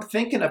you from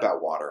thinking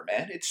about water,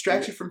 man. It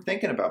distracts you from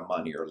thinking about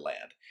money or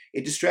land.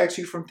 It distracts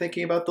you from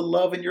thinking about the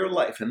love in your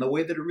life and the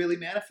way that it really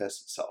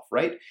manifests itself,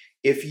 right?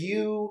 If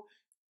you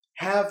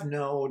have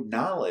no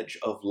knowledge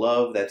of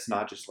love that's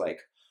not just like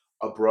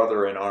a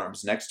brother in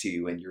arms next to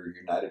you and you're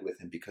united with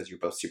him because you're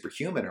both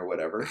superhuman or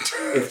whatever,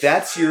 if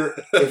that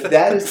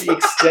is the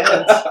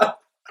extent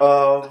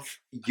of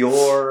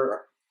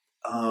your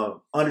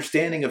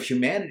understanding of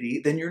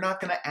humanity, then you're not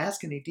going to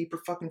ask any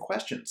deeper fucking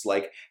questions.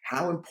 Like,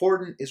 how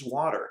important is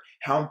water?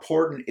 How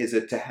important is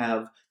it to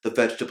have the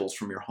vegetables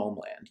from your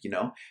homeland? You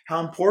know, how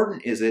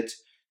important is it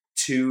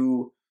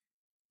to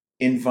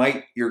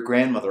invite your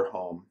grandmother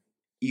home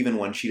even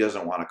when she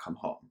doesn't want to come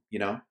home? You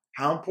know,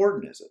 how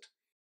important is it?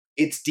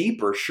 It's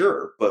deeper,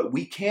 sure, but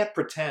we can't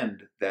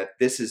pretend that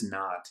this is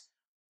not,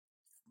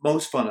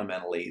 most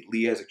fundamentally,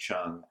 Lee Isaac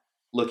Chung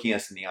looking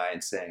us in the eye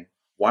and saying,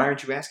 Why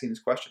aren't you asking these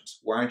questions?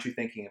 Why aren't you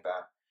thinking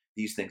about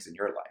these things in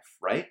your life,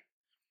 right?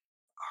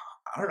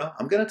 I don't know.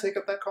 I'm going to take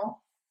up that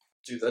call.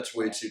 Dude, that's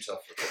way too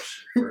tough a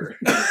question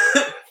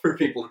for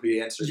people to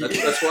be answered.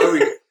 That's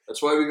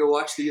why we go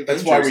watch the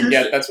Avengers.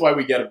 That's why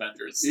we get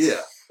Avengers. Yeah.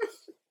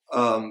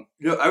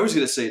 I was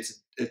gonna say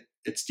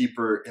it's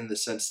deeper in the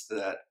sense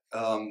that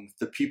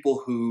the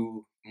people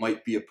who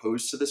might be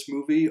opposed to this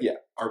movie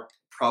are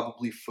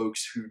probably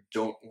folks who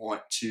don't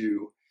want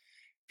to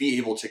be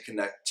able to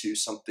connect to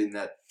something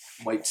that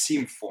might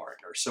seem foreign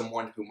or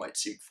someone who might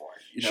seem foreign.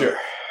 Sure.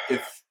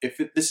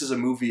 If this is a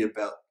movie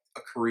about a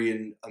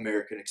Korean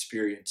American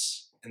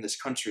experience in this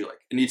country, like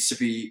it needs to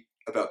be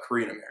about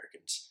Korean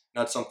Americans,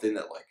 not something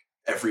that like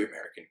every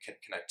American can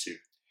connect to.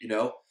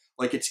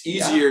 Like it's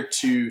easier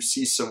to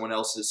see someone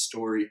else's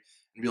story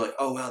and be like,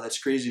 oh wow, that's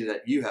crazy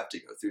that you have to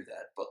go through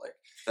that, but like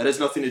that has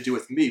nothing to do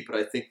with me. But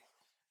I think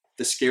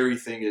the scary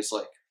thing is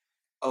like,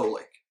 oh,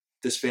 like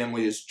this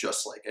family is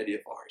just like any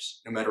of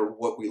ours, no matter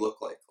what we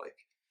look like. Like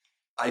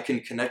I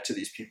can connect to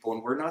these people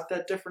and we're not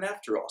that different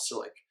after all. So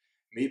like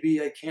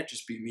maybe I can't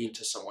just be mean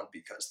to someone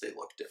because they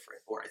look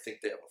different or I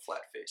think they have a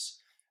flat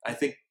face. I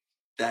think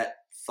that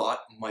thought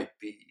might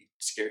be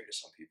scary to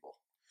some people.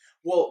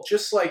 Well,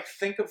 just like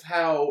think of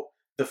how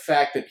the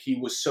fact that he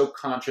was so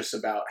conscious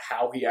about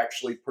how he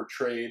actually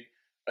portrayed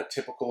a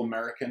typical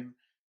American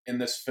in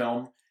this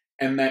film,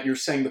 and that you're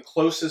saying the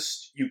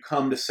closest you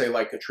come to say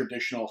like a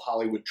traditional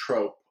Hollywood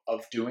trope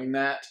of doing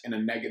that in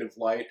a negative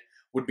light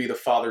would be the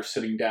father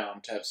sitting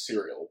down to have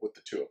cereal with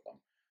the two of them.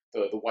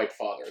 The white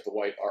father, the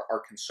white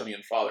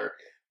Arkansanian father,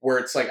 where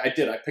it's like I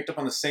picked up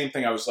on the same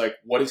thing. I was like,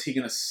 what is he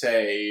going to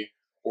say,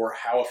 or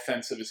how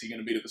offensive is he going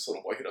to be to this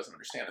little boy who doesn't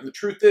understand? And the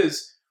truth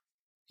is,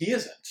 he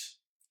isn't.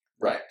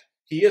 Right.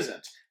 He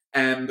isn't.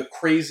 And the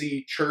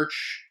crazy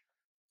church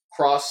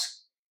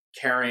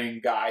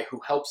cross-carrying guy who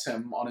helps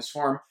him on his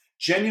farm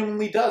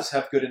genuinely does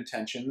have good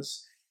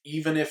intentions,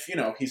 even if,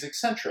 he's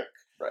eccentric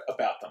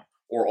about them.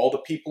 Or all the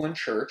people in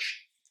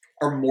church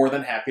are more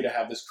than happy to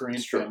have this Korean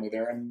family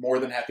there and more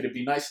than happy to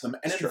be nice to them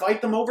and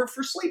invite them over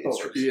for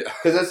sleepovers. Yeah.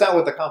 Because that's not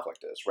what the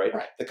conflict is, right?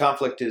 The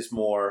conflict is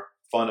more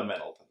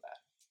fundamental than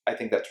that. I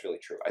think that's really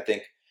true. I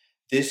think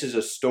this is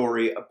a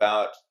story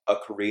about a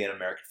Korean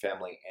American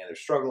family and their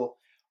struggle,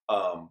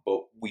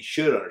 but we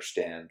should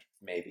understand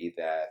maybe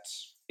that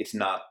it's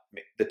not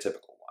the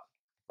typical one,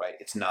 right?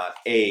 It's not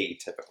a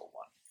typical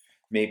one.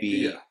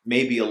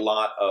 Maybe a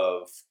lot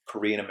of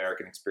Korean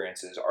American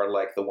experiences are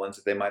like the ones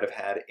that they might have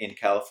had in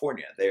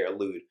California. They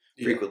allude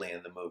frequently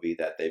in the movie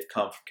that they've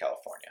come from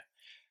California.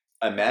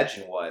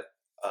 Imagine what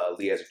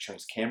Lee Isaac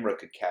Chung's camera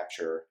could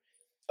capture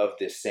of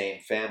this same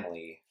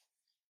family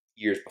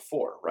years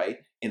before, right?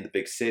 In the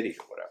big city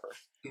or whatever.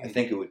 Mm-hmm. I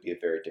think it would be a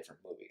very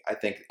different movie. I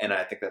think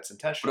that's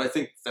intentional. But I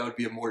think that would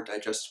be a more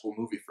digestible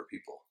movie for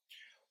people.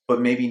 But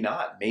maybe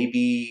not.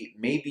 Maybe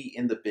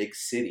in the big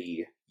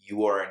city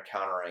you are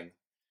encountering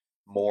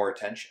more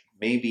attention.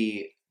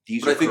 Maybe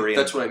these are Korean.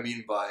 That's what I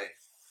mean by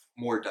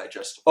more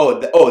digestible.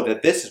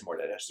 That this is more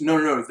digestible.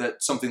 No,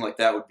 that something like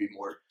that would be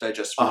more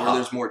digestible. Where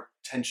there's more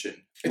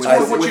tension. It's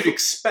more what you'd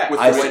expect. With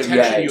the white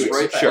tension you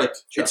right? expect. Sure. Like,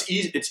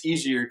 it's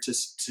easier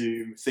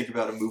to think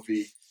about a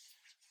movie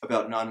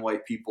about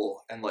non-white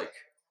people and like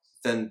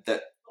then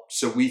that.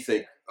 So we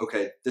think,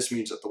 okay, this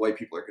means that the white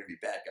people are going to be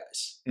bad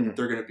guys. Mm-hmm.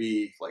 They're going to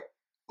be like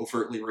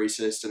overtly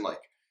racist and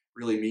like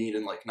really mean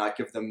and like not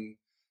give them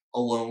a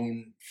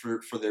loan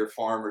for their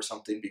farm or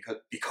something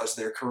because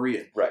they're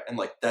Korean. Right. And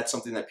like that's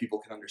something that people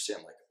can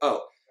understand.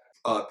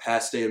 Like,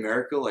 past day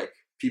America, like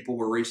people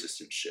were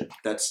racist and shit.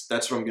 That's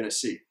what I'm gonna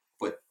see.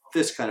 But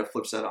this kind of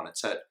flips that on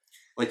its head.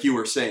 Like you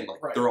were saying,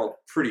 like they're all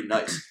pretty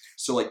nice.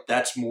 So like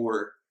that's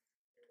more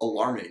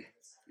alarming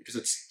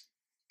because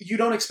you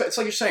don't expect. It's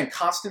like you're saying,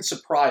 constant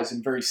surprise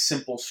and very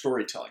simple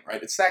storytelling,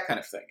 right? It's that kind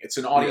of thing. It's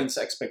an audience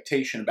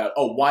expectation about,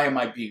 why am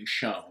I being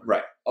shown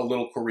a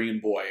little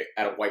Korean boy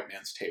at a white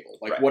man's table?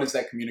 Like, what is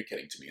that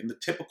communicating to me? And the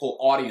typical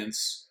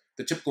audience,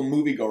 the typical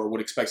moviegoer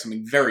would expect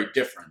something very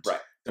different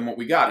than what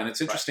we got. And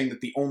it's interesting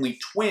that the only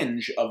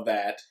twinge of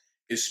that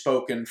is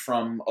spoken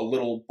from a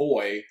little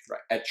boy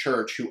at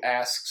church who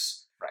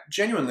asks,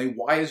 genuinely,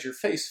 why is your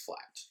face flat?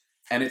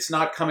 And it's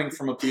not coming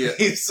from a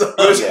place of...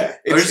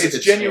 It's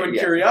genuine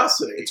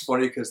curiosity. It's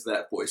funny because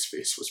that boy's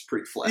face was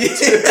pretty flat.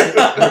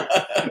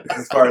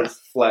 As far as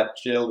flat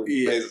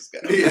children's faces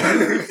go.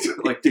 Yeah.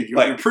 Like, dude,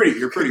 you're pretty.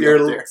 You're pretty. You're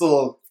a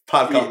little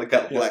popcorn that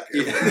got black.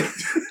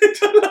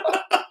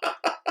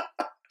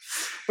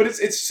 But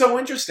it's so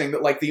interesting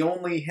that like the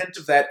only hint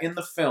of that in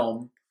the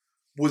film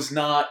was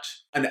not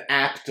an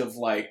act of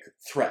like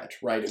threat,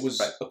 right? It was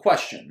a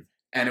question.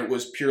 And it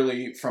was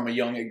purely from a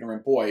young,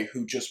 ignorant boy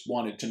who just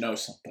wanted to know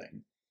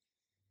something.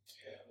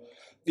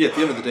 Yeah, at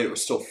the end of the day, it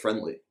was still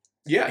friendly.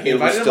 Yeah, he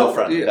was still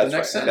friendly. Yeah,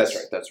 That's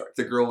right.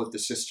 The girl with the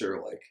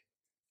sister, like,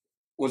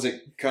 was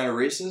it kind of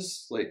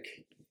racist? Like,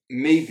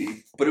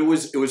 maybe, but it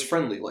was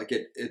friendly. Like,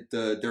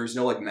 there was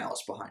no like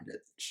malice behind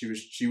it. She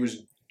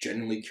was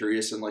genuinely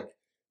curious and like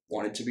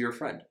wanted to be her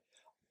friend.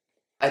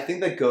 I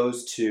think that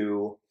goes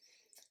to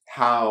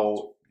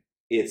how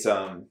it's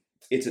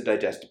it's a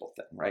digestible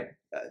thing, right?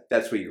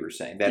 That's what you were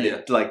saying. That Yeah.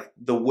 it, like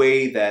the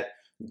way that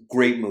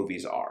great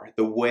movies are,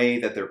 the way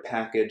that they're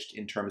packaged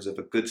in terms of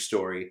a good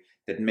story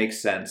that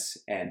makes sense,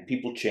 and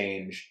people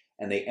change,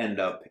 and they end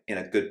up in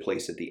a good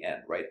place at the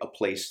end, right? A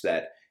place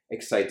that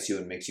excites you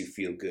and makes you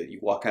feel good. You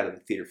walk out of the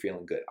theater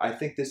feeling good. I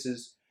think this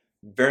is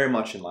very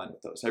much in line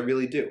with those. I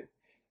really do.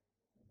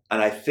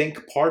 And I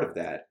think part of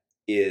that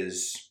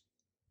is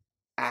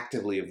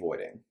actively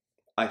avoiding,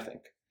 I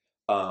think,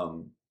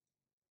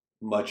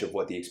 much of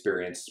what the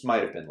experience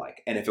might have been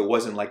like. And if it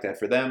wasn't like that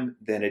for them,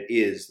 then it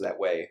is that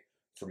way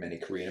for many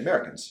Korean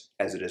Americans,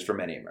 as it is for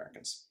many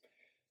Americans.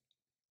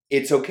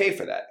 It's okay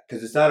for that,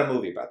 because it's not a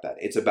movie about that.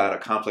 It's about a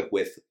conflict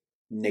with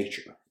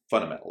nature,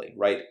 fundamentally,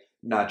 right?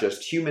 Not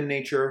just human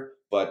nature,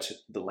 but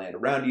the land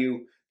around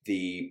you,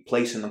 the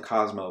place in the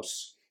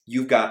cosmos.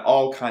 You've got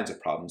all kinds of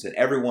problems, and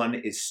everyone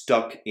is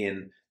stuck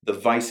in the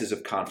vices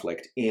of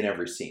conflict in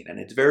every scene. And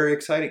it's very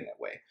exciting that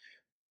way.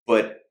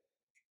 But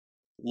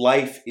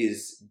life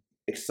is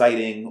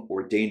exciting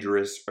or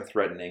dangerous or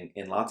threatening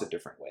in lots of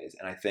different ways.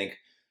 And I think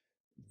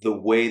the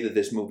way that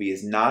this movie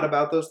is not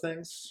about those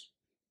things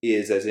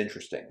is as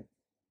interesting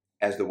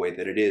as the way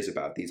that it is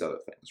about these other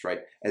things, right?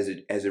 As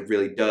it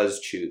really does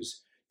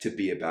choose to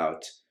be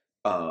about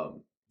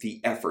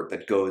the effort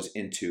that goes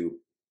into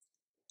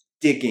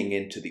digging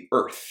into the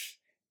earth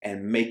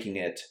and making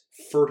it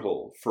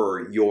fertile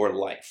for your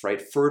life,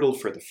 right? Fertile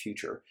for the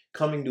future.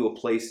 Coming to a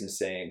place and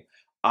saying,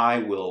 I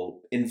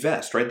will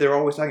invest, right? They're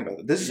always talking about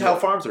it. This is how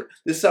farms are.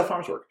 This is how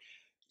farms work.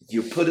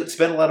 You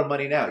spend a lot of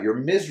money now. You're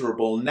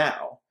miserable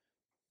now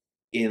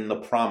in the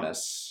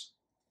promise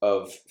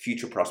of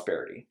future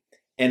prosperity.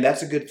 And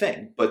that's a good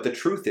thing. But the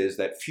truth is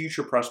that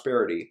future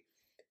prosperity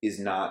is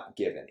not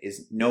given.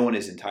 No one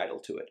is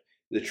entitled to it.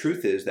 The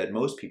truth is that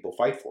most people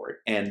fight for it.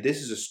 And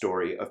this is a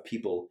story of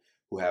people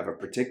who have a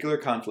particular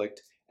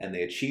conflict and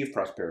they achieve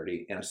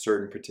prosperity in a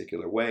certain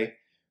particular way.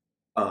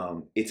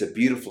 It's a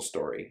beautiful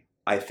story.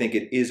 I think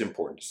it is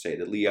important to say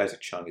that Lee Isaac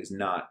Chung is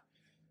not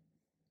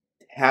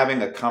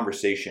having a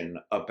conversation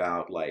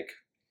about like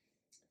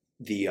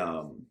the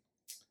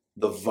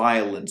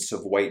violence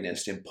of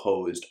whiteness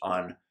imposed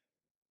on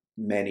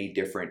many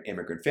different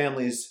immigrant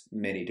families,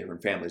 many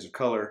different families of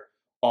color,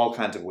 all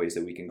kinds of ways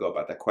that we can go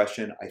about that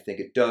question. I think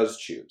it does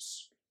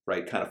choose,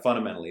 right, kind of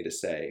fundamentally to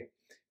say,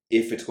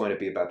 if it's going to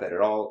be about that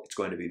at all, it's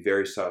going to be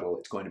very subtle,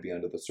 it's going to be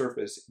under the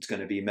surface, it's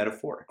going to be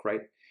metaphoric,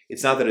 right?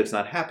 It's not that it's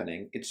not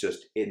happening, it's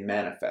just it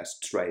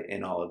manifests, right,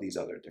 in all of these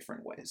other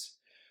different ways.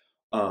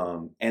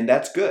 And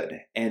that's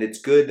good. And it's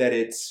good that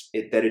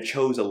it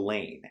chose a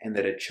lane and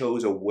that it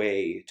chose a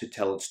way to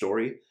tell its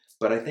story.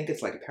 But I think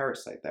it's like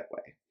Parasite that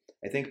way.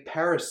 I think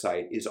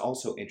Parasite is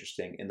also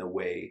interesting in the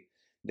way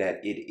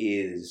that it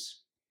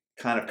is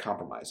kind of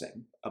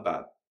compromising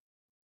about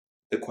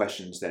the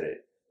questions that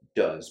it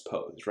does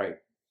pose, right?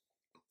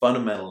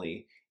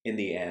 Fundamentally, in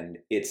the end,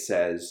 it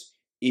says,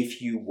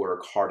 if you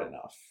work hard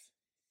enough,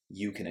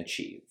 you can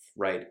achieve,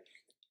 right?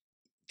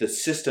 The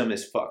system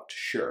is fucked,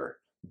 sure,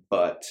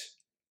 but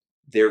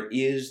there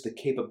is the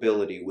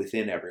capability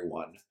within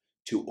everyone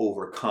to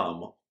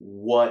overcome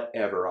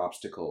whatever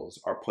obstacles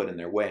are put in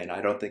their way. And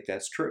I don't think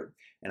that's true.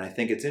 And I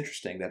think it's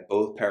interesting that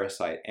both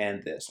Parasite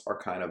and this are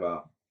kind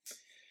of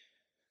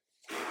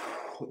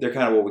they're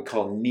kind of what we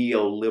call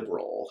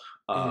neoliberal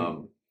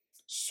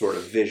sort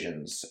of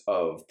visions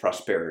of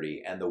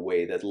prosperity and the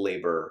way that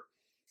labor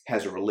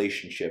has a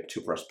relationship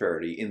to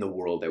prosperity in the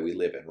world that we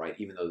live in, right?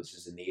 Even though this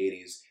is in the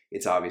 80s,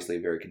 it's obviously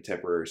a very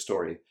contemporary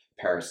story.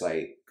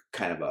 Parasite,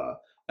 kind of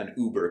an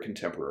uber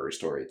contemporary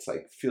story. It's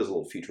like, feels a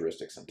little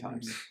futuristic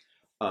sometimes.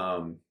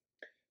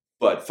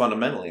 But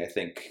fundamentally, I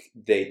think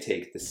they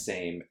take the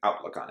same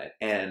outlook on it.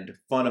 And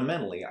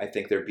fundamentally, I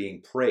think they're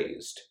being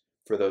praised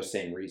for those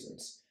same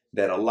reasons.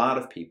 That a lot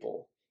of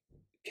people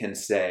can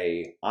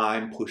say,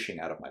 I'm pushing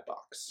out of my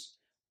box.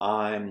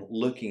 I'm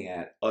looking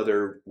at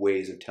other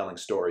ways of telling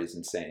stories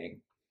and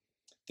saying,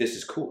 this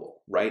is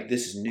cool, right?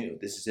 This is new.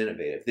 This is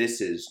innovative. This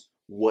is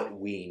what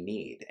we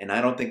need. And I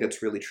don't think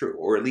that's really true,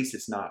 or at least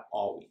it's not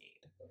all we need.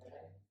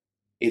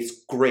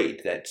 It's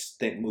great that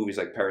movies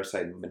like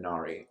Parasite and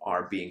Minari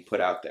are being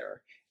put out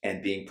there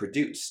and being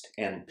produced,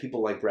 and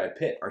people like Brad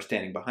Pitt are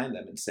standing behind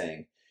them and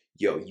saying,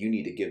 yo, you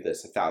need to give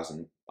this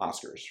 1,000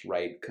 Oscars,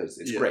 right? Because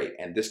it's great,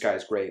 and this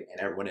guy's great, and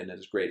everyone in it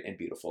is great and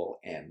beautiful,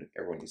 and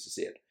everyone needs to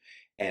see it.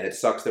 And it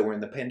sucks that we're in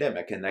the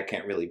pandemic, and that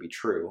can't really be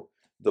true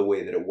the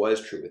way that it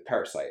was true with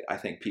Parasite. I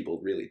think people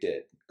really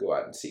did go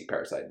out and see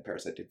Parasite, and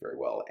Parasite did very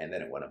well, and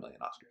then it won 1 million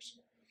Oscars.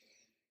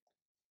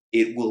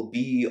 It will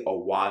be a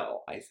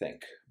while, I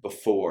think,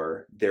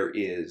 before there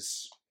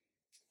is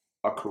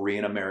a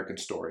Korean American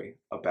story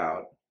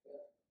about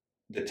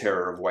the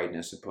terror of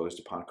whiteness imposed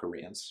upon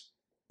Koreans,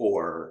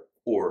 or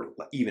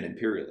even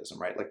imperialism,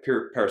 right? Like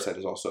Parasite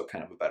is also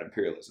kind of about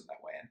imperialism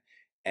that way.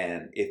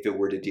 And if it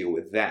were to deal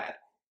with that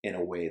in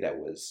a way that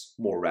was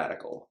more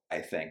radical, I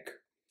think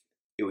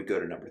it would go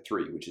to number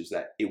 3, which is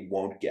that it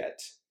won't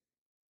get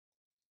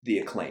the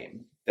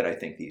acclaim that I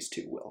think these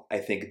two will. I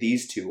think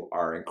these two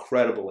are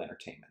incredible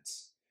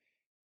entertainments,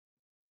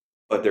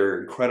 but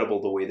they're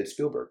incredible the way that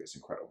Spielberg is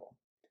incredible.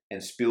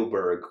 and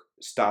Spielberg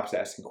stops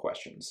asking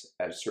questions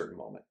at a certain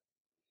moment,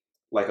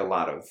 like a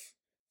lot of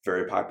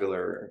very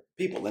popular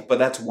people. But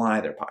that's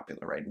why they're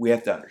popular, right? We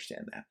have to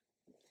understand that.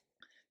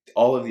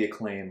 All of the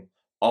acclaim,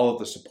 all of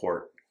the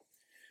support,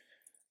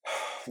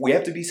 we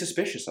have to be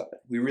suspicious of it.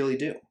 We really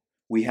do.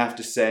 We have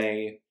to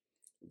say,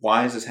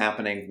 why is this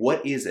happening?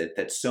 What is it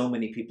that so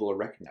many people are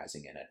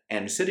recognizing in it?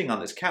 And sitting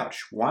on this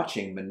couch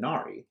watching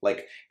Minari,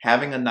 like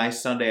having a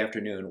nice Sunday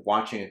afternoon,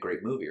 watching a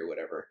great movie or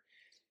whatever,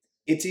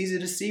 it's easy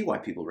to see why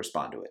people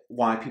respond to it.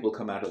 Why people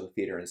come out of the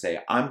theater and say,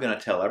 I'm going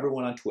to tell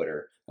everyone on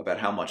Twitter about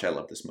how much I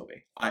love this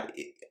movie.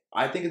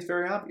 I think it's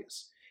very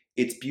obvious.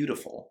 It's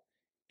beautiful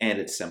and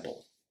it's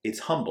simple.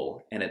 It's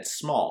humble and it's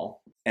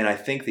small. And I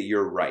think that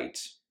you're right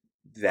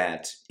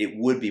that it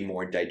would be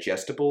more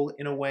digestible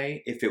in a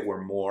way if it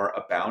were more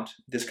about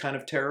this kind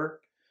of terror.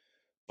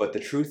 But the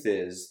truth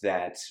is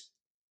that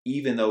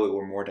even though it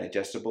were more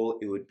digestible,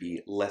 it would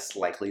be less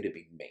likely to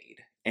be made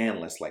and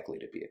less likely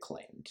to be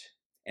acclaimed.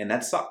 And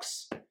that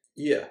sucks.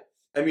 Yeah.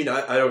 I mean,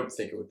 I don't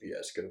think it would be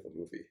as good of a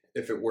movie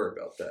if it were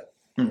about that.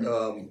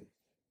 Mm-hmm.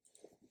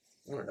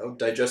 I don't know.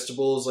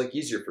 Digestible is like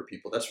easier for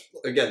people. That's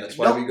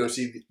why we go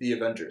see the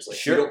Avengers. Like,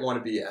 sure. You don't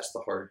want to be asked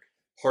the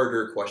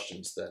harder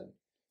questions than,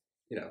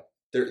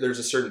 there's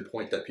a certain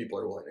point that people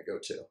are willing to go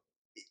to.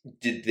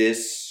 Did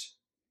this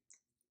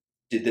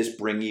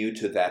bring you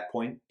to that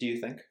point, do you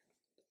think?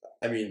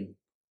 I mean,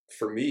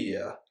 for me,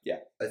 yeah. Yeah.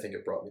 I think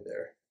it brought me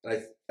there.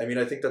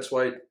 I think that's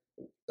why,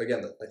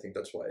 again, I think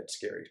that's why it's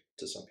scary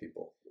to some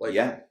people. Like,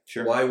 yeah,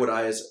 sure. Why would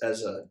I, as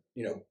a,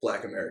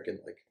 Black American,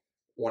 like,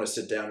 want to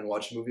sit down and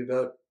watch a movie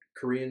about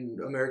Korean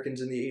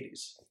Americans in the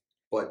 80s?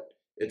 But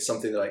it's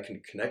something that I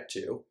can connect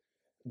to.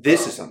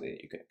 This is something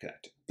that you can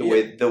connect to.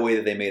 The way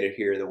that they made it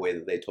here, the way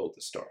that they told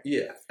the story.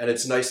 Yeah, and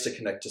it's nice to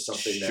connect to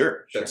something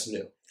that's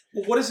new.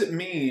 Well, what does it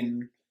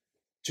mean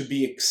to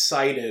be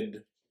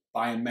excited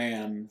by a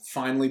man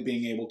finally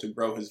being able to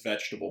grow his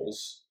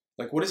vegetables?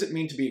 Like, what does it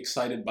mean to be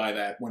excited by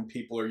that when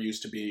people are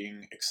used to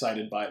being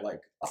excited by,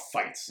 like, a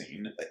fight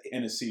scene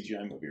in a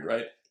CGI movie,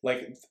 right?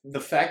 Like, the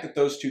fact that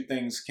those two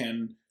things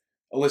can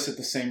elicit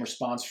the same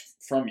response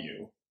from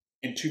you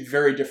in two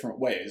very different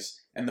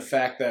ways, and the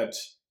fact that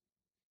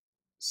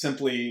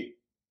simply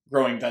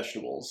growing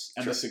vegetables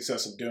and the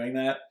success of doing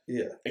that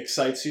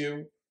excites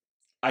you,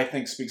 I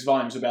think speaks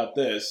volumes about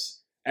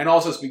this, and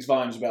also speaks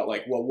volumes about,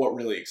 like, well, what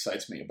really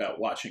excites me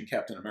about watching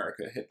Captain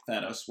America hit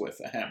Thanos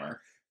with a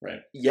hammer, right?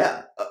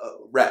 Yeah.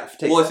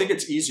 Raph, I think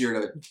it's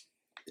easier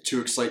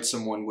to excite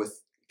someone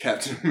with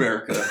Captain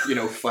America,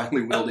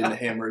 finally wielding the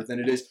hammer than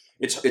it is.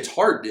 It's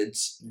hard.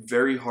 It's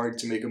very hard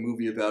to make a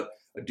movie about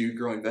a dude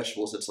growing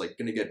vegetables that's, like,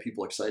 going to get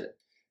people excited.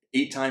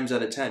 8 times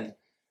out of 10,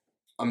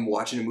 I'm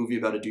watching a movie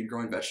about a dude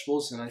growing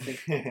vegetables, and I think,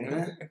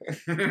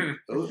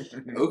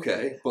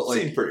 okay, but,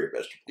 like, seen prettier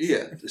vegetables.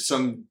 Yeah,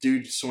 some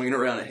dude swinging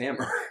around a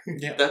hammer.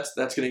 Yeah, that's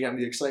going to get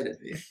me excited.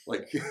 Yeah.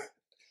 Like,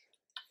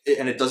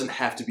 and it doesn't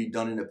have to be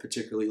done in a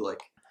particularly,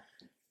 like,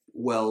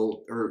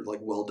 well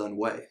done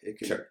way.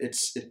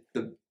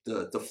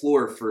 The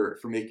floor for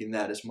making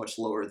that is much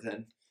lower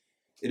than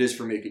it is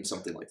for making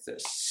something like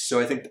this. So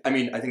I think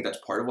that's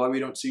part of why we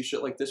don't see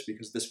shit like this,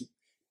 because this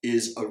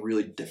is a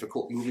really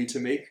difficult movie to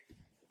make.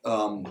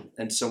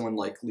 And someone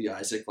like Lee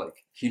Isaac,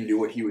 like, he knew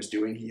what he was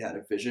doing. He had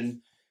a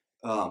vision,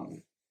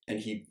 and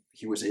he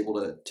was able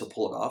to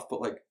pull it off.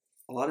 But, like,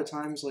 a lot of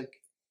times,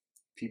 like,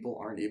 people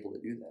aren't able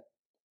to do that.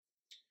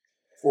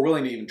 Or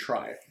willing to even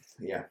try.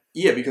 Yeah,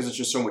 because it's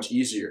just so much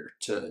easier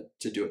to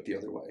do it the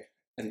other way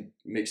and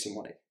make some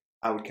money.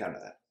 I would counter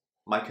that.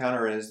 My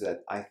counter is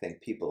that I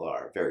think people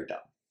are very dumb.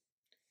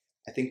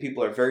 I think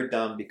people are very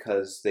dumb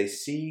because they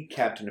see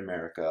Captain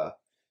America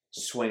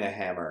swing a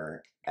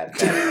hammer at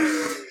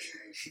Thanos.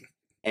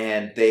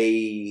 And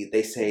they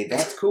say,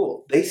 that's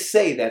cool. They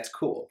say that's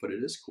cool. But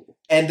it is cool.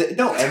 And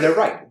they're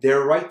right.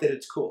 They're right that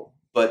it's cool.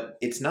 But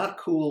it's not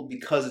cool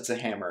because it's a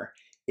hammer.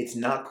 It's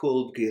not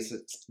cool because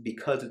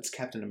it's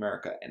Captain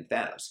America and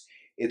Thanos.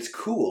 It's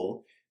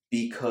cool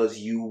because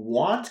you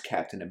want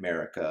Captain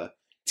America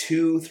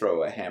to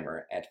throw a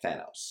hammer at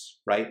Thanos,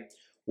 right?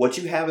 What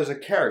you have is a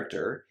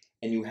character,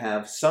 and you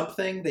have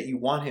something that you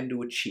want him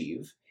to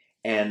achieve,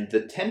 and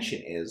the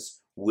tension is,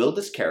 will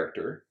this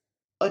character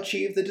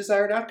achieve the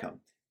desired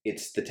outcome?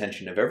 It's the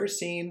tension of every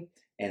scene,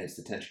 and it's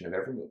the tension of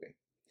every movie.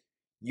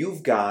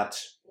 You've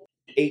got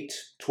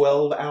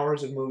 12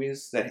 hours of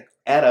movies that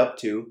add up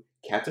to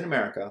Captain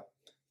America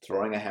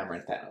throwing a hammer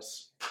at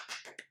Thanos.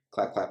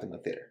 Clap, clap in the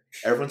theater.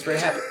 Everyone's very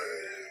happy.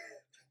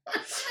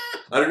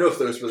 I don't know if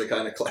those were the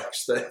kind of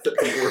claps that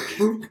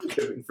people were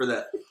giving for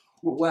that.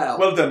 Wow.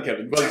 Well done,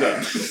 Kevin. Well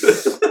done.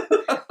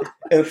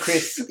 Oh,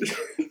 Chris,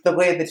 the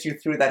way that you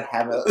threw that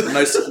hammer.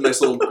 Nice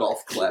little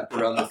golf clap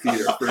around the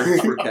theater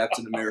for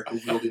Captain America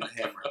wielding a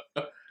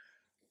hammer.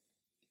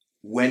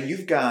 When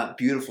you've got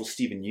beautiful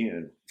Stephen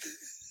Yeun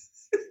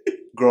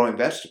growing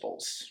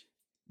vegetables,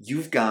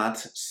 you've got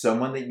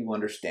someone that you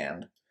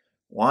understand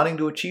wanting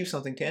to achieve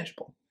something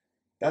tangible.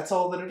 That's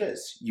all that it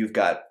is. You've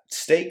got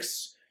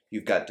stakes,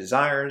 you've got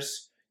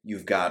desires,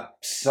 you've got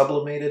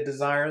sublimated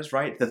desires,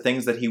 right? The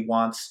things that he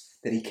wants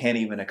that he can't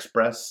even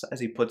express as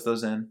he puts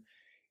those in.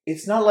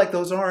 It's not like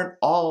those aren't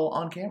all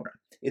on camera.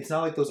 It's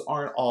not like those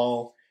aren't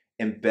all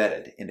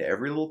embedded into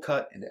every little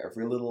cut, into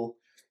every little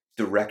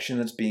direction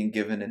that's being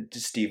given to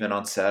Steven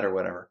on set or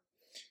whatever.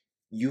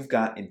 You've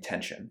got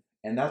intention.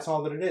 And that's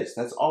all that it is.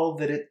 That's all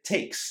that it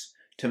takes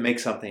to make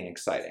something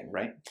exciting,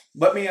 right?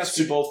 Let me ask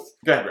you both.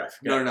 Go ahead, Ref.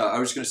 No. I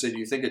was going to say, do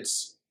you think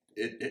it's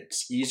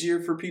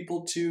easier for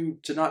people to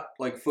not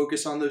like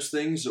focus on those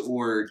things,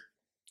 or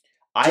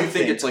do you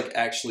think it's like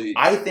actually?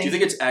 Do you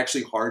think it's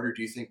actually hard, or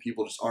do you think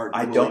people just aren't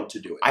willing to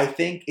do it? I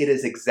think it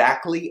is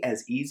exactly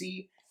as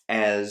easy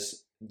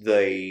as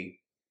the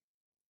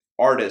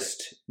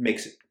artist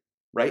makes it.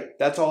 Right?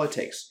 That's all it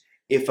takes.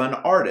 If an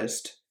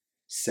artist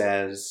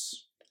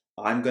says,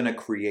 I'm going to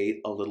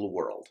create a little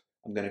world.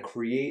 I'm going to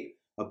create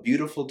a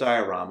beautiful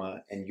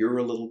diorama, and you're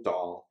a little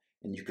doll,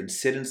 and you can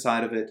sit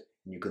inside of it,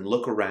 and you can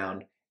look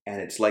around, and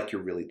it's like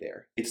you're really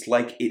there. It's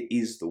like it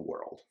is the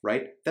world,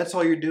 right? That's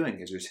all you're doing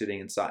is you're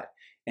sitting inside,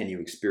 and you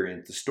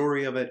experience the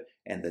story of it,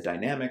 and the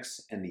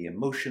dynamics, and the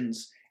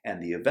emotions,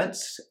 and the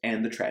events,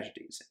 and the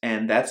tragedies.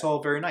 And that's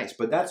all very nice,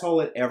 but that's all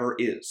it ever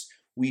is.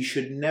 We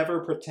should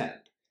never pretend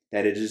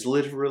that it is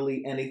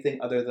literally anything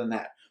other than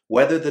that.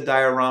 Whether the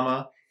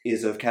diorama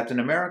is of Captain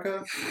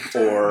America,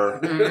 or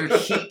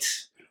Heat,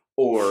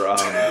 or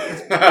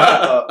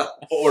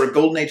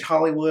Golden Age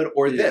Hollywood,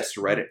 or this,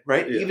 right?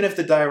 Yeah. Even if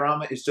the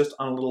diorama is just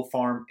on a little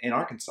farm in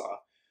Arkansas,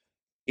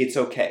 it's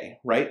okay,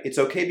 right? It's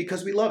okay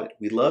because we love it.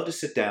 We love to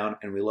sit down,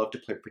 and we love to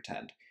play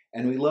pretend.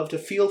 And we love to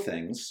feel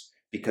things,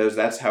 because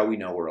that's how we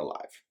know we're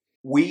alive.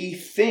 We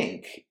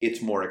think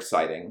it's more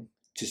exciting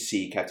to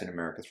see Captain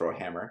America throw a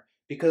hammer,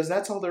 because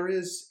that's all there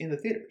is in the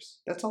theaters.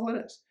 That's all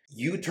it is.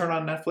 You turn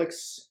on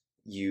Netflix,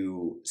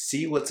 you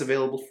see what's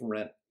available for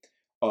rent.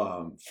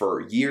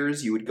 For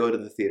years, you would go to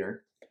the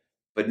theater,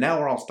 but now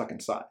we're all stuck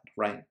inside,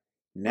 right?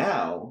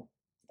 Now,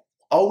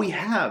 all we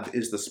have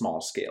is the small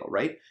scale,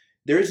 right?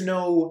 There's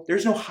no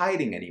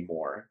hiding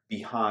anymore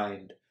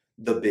behind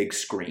the big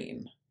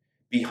screen,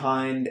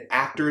 behind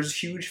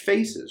actors' huge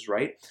faces,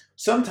 right?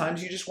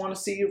 Sometimes you just want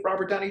to see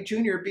Robert Downey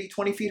Jr. be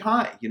 20 feet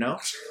high, you know?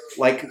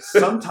 Like,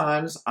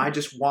 sometimes I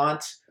just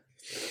want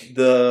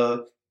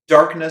the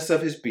darkness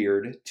of his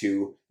beard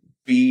to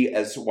be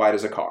as wide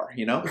as a car,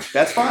 you know?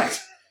 That's fine.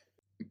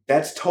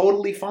 That's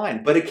totally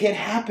fine, but it can't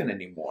happen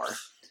anymore.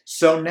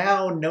 So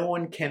now no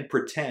one can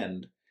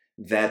pretend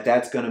that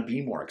that's going to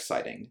be more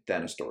exciting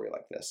than a story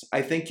like this.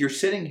 I think you're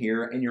sitting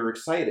here and you're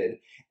excited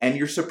and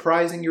you're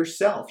surprising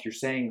yourself. You're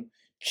saying,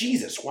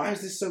 Jesus, why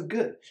is this so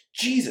good?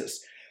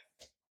 Jesus,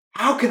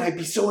 how can I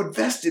be so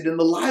invested in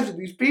the lives of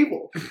these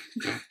people?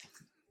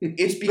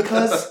 It's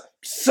because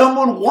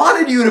someone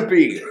wanted you to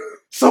be.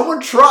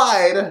 Someone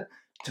tried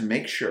to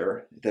make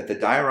sure that the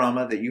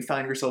diorama that you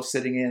found yourself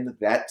sitting in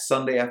that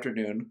Sunday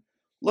afternoon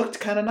looked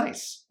kind of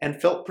nice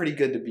and felt pretty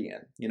good to be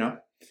in, you know?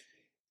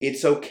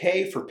 It's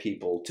okay for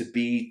people to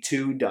be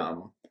too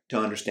dumb to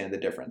understand the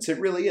difference. It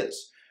really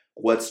is.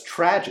 What's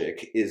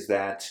tragic is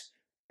that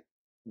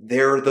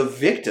they're the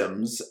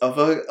victims of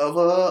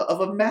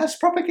a mass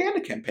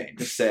propaganda campaign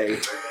to say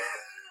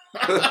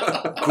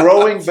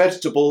growing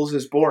vegetables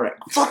is boring.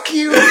 Fuck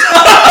you!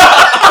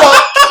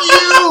 Fuck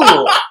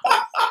you!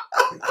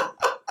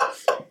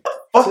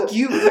 Fuck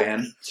you,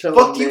 man.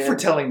 Fuck you for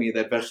telling me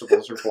that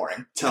vegetables are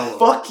boring.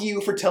 Fuck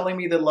you for telling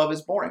me that love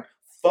is boring.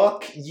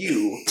 Fuck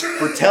you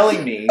for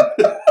telling me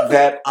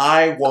that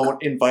I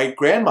won't invite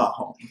grandma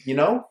home. You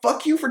know?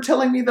 Fuck you for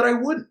telling me that I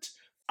wouldn't.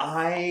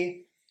 I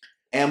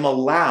am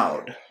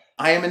allowed,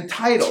 I am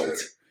entitled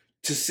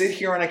to sit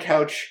here on a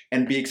couch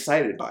and be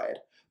excited by it.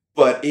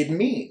 But it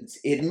means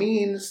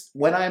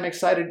when I'm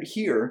excited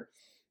here,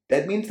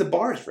 that means the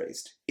bar is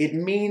raised. It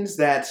means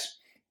that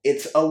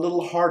it's a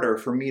little harder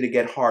for me to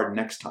get hard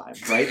next time,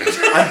 right?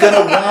 I'm going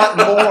to want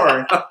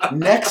more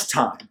next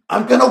time.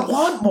 I'm going to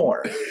want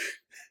more.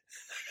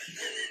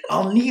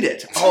 I'll need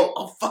it.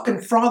 I'll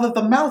fucking froth at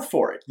the mouth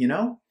for it, you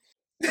know?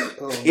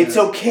 Oh, it's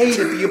okay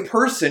to be a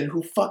person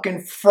who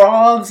fucking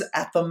froths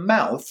at the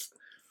mouth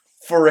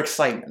for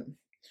excitement,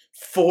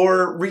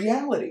 for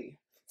reality,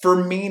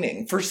 for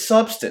meaning, for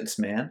substance,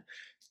 man.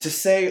 To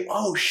say,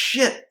 oh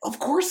shit, of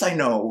course I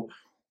know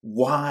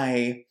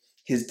why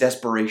his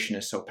desperation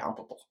is so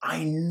palpable.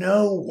 I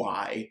know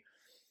why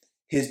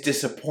his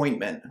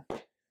disappointment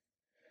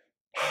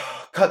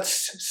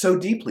cuts so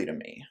deeply to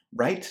me,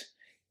 right?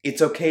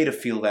 It's okay to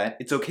feel that.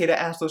 It's okay to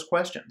ask those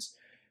questions.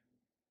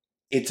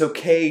 It's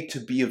okay to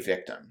be a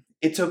victim.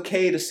 It's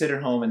okay to sit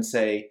at home and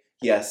say,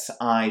 yes,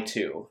 I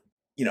too.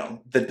 You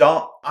know, the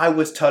doll, I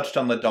was touched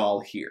on the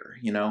doll here,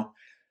 you know.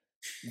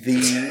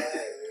 The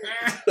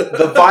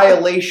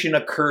violation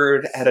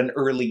occurred at an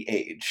early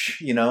age,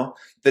 you know.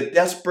 The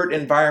desperate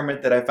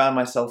environment that I found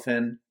myself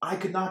in, I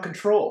could not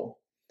control.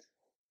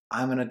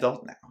 I'm an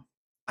adult now.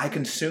 I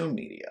consume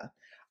media.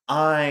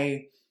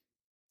 I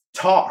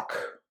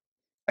talk.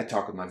 I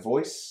talk with my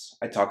voice.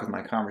 I talk with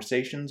my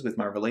conversations, with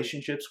my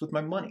relationships, with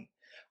my money.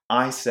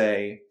 I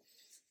say,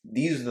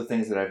 these are the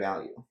things that I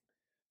value.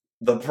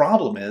 The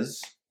problem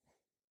is,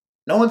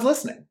 no one's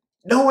listening.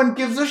 No one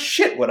gives a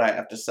shit what I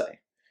have to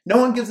say. No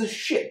one gives a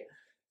shit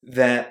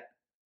that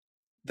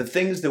the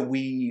things that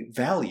we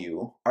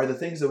value are the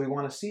things that we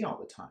want to see all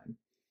the time.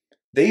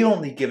 They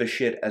only give a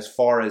shit as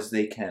far as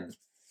they can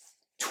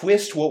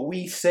twist what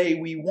we say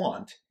we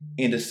want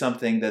into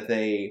something that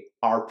they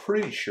are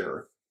pretty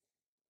sure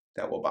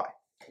that we'll buy.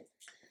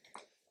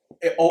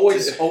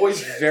 Always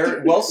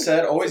very well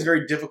said. Always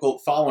very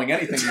difficult following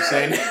anything you're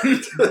saying.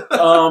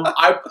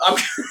 I'm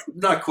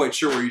not quite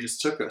sure where you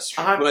just took us,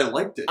 but I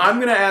liked it. I'm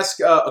going to ask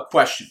a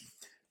question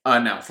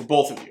now for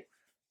both of you.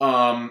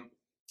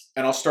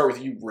 And I'll start with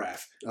you,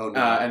 Raph. Oh,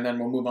 no. And then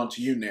we'll move on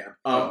to you, Nan.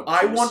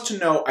 I want to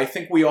know, I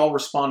think we all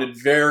responded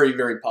very,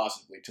 very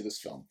positively to this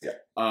film. Yeah.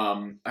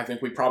 I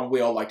think we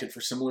probably all liked it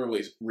for similar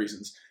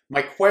reasons.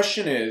 My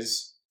question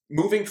is,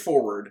 moving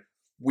forward,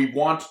 we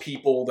want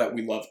people that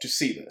we love to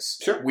see this.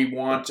 Sure. We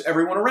want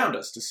everyone around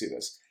us to see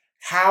this.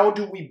 How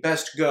do we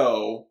best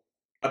go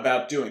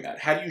about doing that?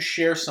 How do you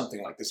share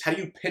something like this? How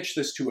do you pitch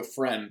this to a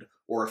friend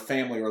or a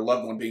family or a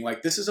loved one being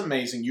like, this is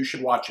amazing, you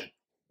should watch it?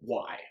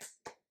 Why?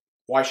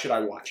 Why should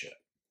I watch it?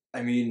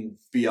 I mean,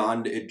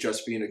 beyond it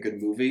just being a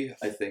good movie,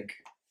 I think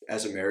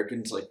as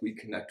Americans, like, we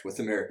connect with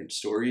American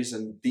stories,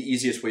 and the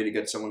easiest way to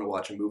get someone to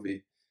watch a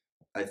movie,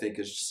 I think,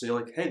 is just say,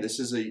 like, hey, this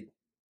is a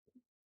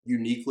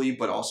uniquely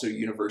but also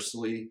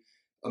universally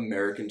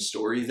American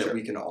story that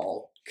we can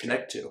all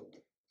connect to.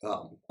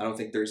 I don't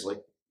think there's,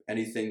 like,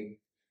 anything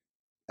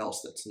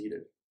else that's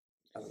needed.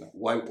 I don't know.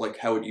 Why, like,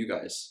 how would you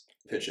guys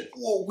pitch it?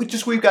 Well,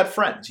 we've got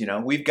friends, you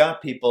know? We've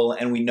got people,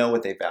 and we know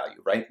what they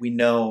value, right? We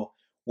know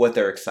what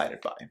they're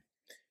excited by.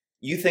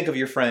 You think of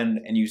your friend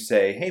and you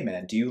say, hey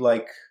man, do you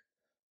like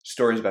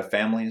stories about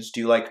families?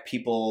 Do you like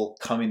people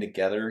coming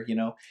together, you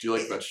know? Do you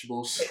like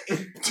vegetables?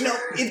 No,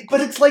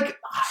 but it's like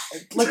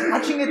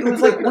watching it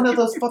was like one of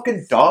those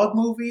fucking dog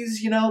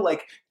movies, you know?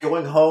 Like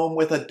going home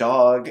with a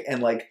dog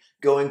and like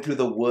going through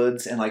the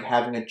woods and like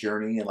having a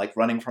journey and like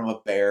running from a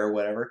bear or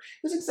whatever.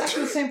 It was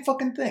exactly the same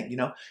fucking thing, you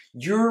know?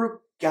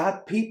 You're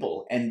got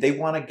people and they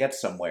want to get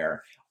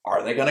somewhere.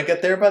 Are they going to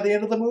get there by the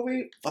end of the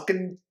movie?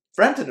 Fucking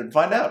rent it and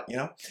find out, you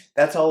know?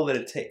 That's all that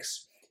it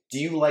takes. Do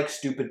you like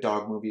stupid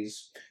dog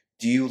movies?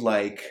 Do you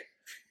like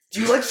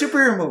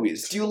superhero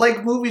movies? Do you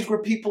like movies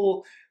where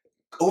people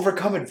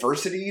overcome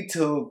adversity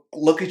to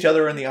look each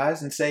other in the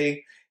eyes and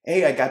say,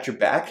 hey, I got your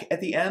back at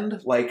the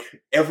end?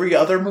 Like every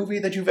other movie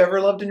that you've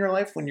ever loved in your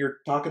life when you're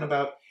talking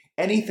about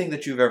anything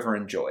that you've ever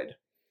enjoyed.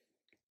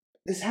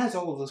 This has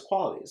all of those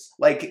qualities.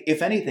 Like,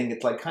 if anything,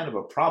 it's like kind of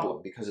a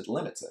problem because it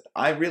limits it.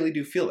 I really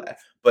do feel that.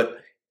 But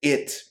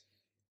it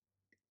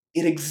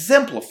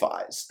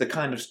exemplifies the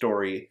kind of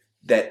story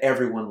that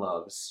everyone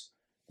loves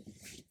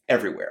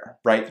everywhere,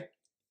 right?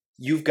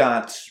 You've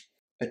got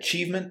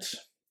achievement,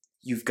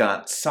 you've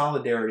got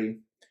solidarity,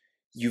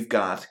 you've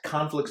got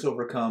conflicts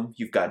overcome,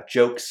 you've got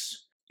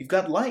jokes, you've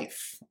got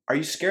life. Are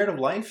you scared of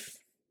life?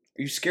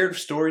 Are you scared of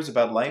stories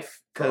about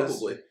life?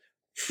 Probably.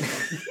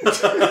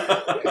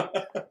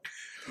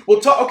 Well,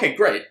 okay,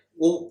 great.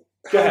 Well,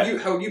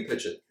 how would you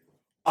pitch it?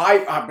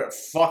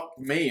 Fuck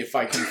me if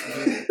I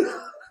can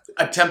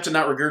attempt to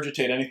not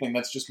regurgitate anything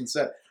that's just been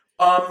said.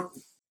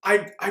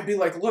 I'd be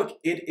like, look,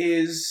 it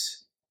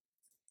is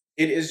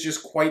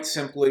just quite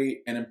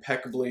simply an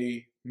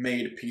impeccably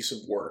made piece of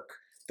work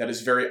that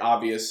is very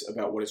obvious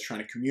about what it's trying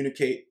to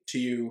communicate to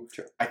you.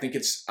 Sure. I think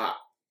it's,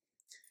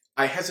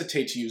 I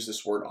hesitate to use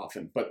this word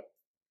often, but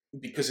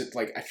because it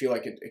like, I feel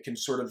like it can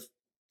sort of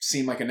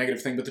seem like a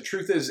negative thing, but the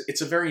truth is it's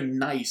a very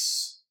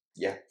nice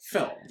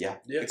film. Yeah.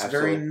 It's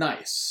absolutely. very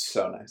nice.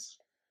 So nice.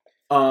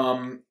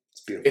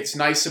 It's beautiful. It's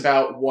nice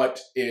about what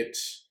it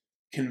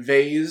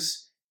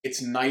conveys.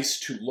 It's nice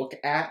to look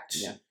at.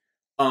 Yeah.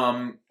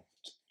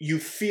 You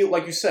feel,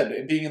 like you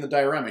said, being in the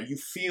diorama, you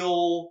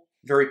feel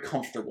very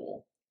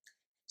comfortable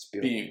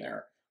being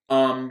there.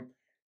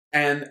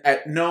 And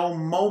at no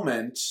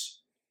moment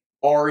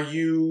are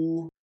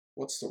you,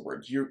 what's the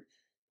word? You're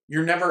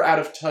never out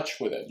of touch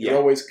with it. You're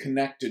always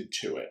connected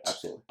to it.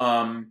 Absolutely.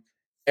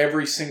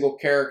 Every single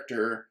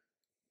character,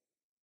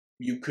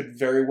 you could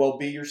very well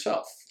be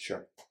yourself.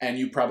 Sure. And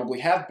you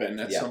probably have been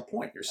at some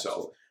point yourself.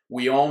 Absolutely.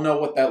 We all know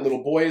what that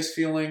little boy is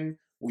feeling.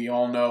 We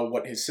all know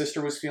what his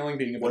sister was feeling,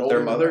 being a bit older. What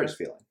their mother is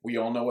feeling. We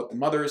all know what the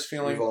mother is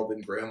feeling. We've all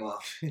been grandma.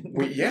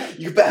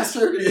 You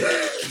bastard.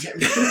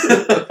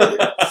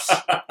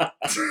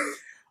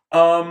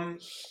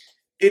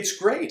 It's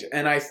great,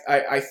 and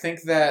I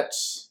think that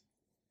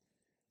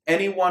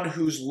anyone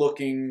who's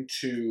looking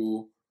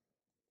to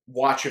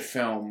watch a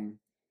film,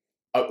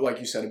 like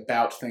you said,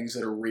 about things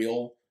that are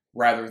real,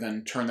 rather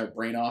than turn their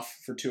brain off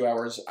for 2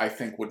 hours, I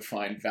think would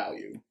find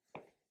value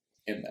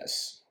in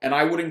this. And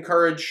I would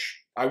encourage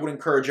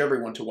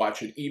everyone to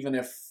watch it, even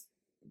if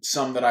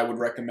some that I would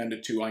recommend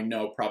it to, I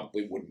know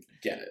probably wouldn't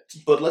get it.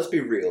 But let's be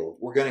real.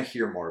 We're going to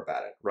hear more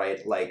about it,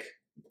 right? Like,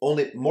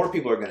 only more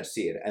people are going to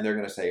see it, and they're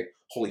going to say,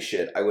 holy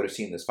shit, I would have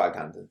seen this 5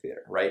 times in the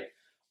theater, right?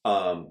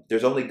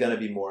 There's only going to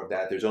be more of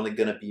that. There's only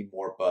going to be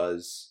more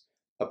buzz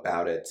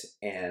about it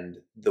and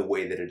the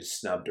way that it is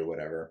snubbed or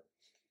whatever.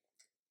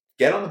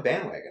 Get on the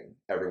bandwagon,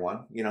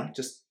 everyone. You know,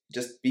 just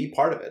be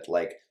part of it.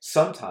 Like,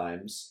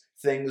 sometimes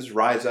things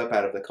rise up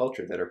out of the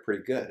culture that are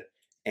pretty good.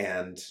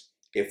 And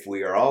if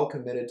we are all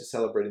committed to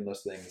celebrating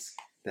those things,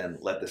 then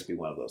let this be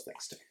one of those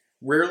things too.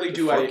 Rarely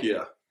do Fuck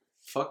yeah.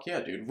 Fuck yeah,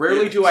 dude.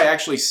 Rarely do I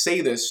actually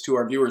say this to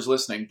our viewers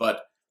listening,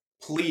 but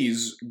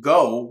please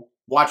go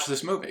watch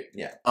this movie.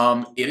 Yeah.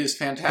 It is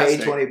fantastic.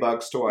 Pay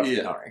 $20 to watch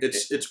Yeah, Minari.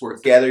 it's worth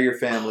it. Gather your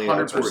family.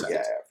 100%.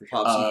 Yeah, for sure.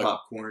 Pop some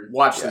popcorn.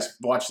 Watch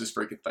this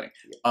freaking thing.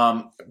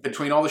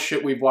 Between all the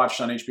shit we've watched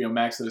on HBO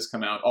Max that has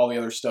come out, all the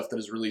other stuff that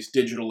is released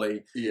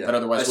digitally, Yeah. but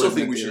otherwise I still lives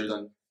in think we should have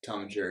theaters. done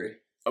Tom and Jerry.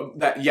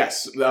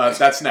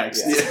 That's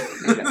next.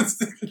 Yeah.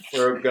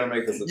 We're gonna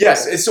make this.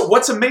 Yes. So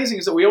what's amazing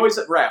is that we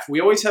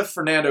always have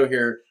Fernando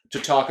here to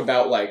talk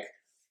about like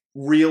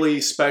really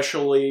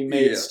specially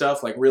made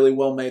stuff, like really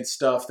well made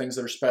stuff, things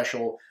that are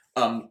special,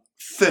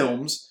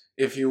 films,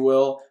 if you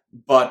will.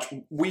 But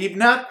we've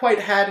not quite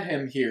had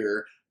him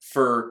here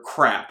for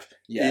crap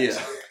yet.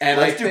 Yeah. And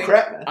Let's do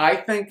crap, man. I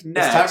think time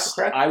next,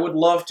 for crap. I would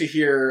love to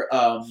hear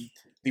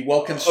the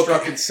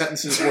well-constructed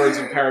sentences, words,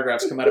 and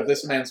paragraphs come out of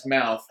this man's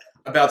mouth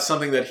about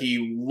something that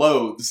he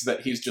loathes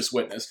that he's just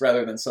witnessed,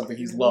 rather than something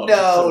he's loved.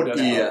 No,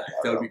 So Yeah,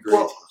 that would be great.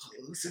 Well,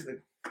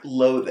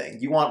 loathing.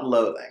 You want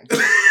loathing.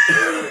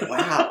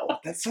 Wow.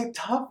 That's so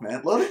tough,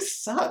 man. Loathing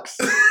sucks.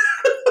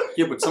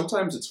 Yeah, but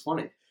sometimes it's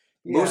funny.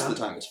 Most of the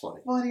time it's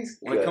funny. Funny's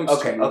When it good. comes to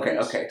okay,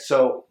 movies.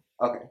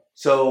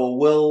 So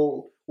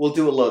we'll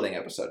do a loathing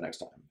episode next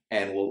time,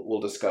 and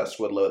we'll discuss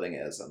what loathing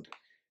is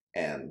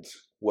and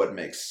what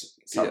makes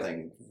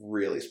something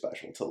really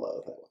special to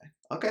loathe that way.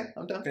 Okay,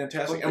 I'm done.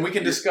 Fantastic. And we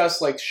can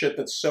discuss like shit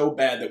that's so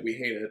bad that we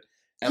hate it,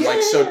 and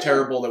like so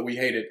terrible that we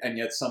hate it, and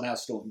yet somehow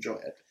still enjoy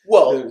it.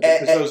 Well,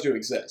 Because those do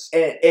exist.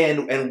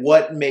 and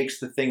what makes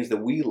the things that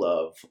we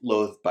love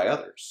loathed by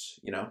others?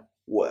 You know,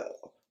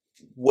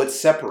 what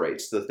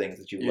separates the things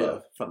that you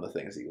love from the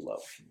things that you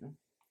love?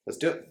 Let's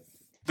do it.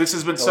 This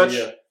has been such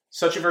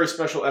a very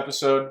special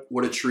episode.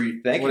 What a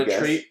treat. Thank you, What a guys.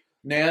 treat.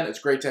 Nan, it's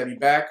great to have you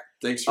back.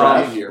 Thanks for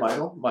being here.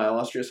 Michael, my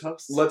illustrious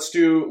host. Let's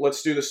do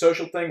the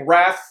social thing.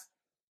 Wrath,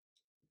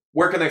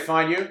 where can they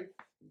find you?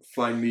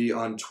 Find me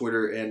on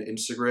Twitter and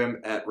Instagram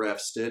at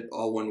Rafstitt,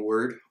 all one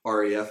word,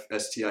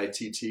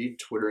 RAFSTITT,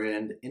 Twitter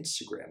and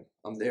Instagram.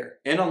 I'm there.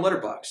 And on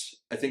Letterboxd.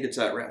 I think it's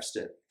at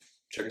Rafstitt.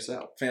 Check us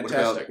out.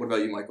 Fantastic. What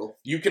about you, Michael?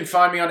 You can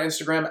find me on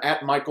Instagram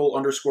at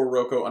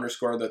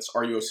Michael_Rocco_, that's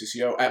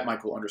RUOCCO, at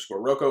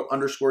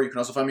Michael_Rocco_. You can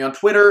also find me on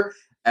Twitter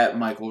at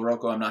Michael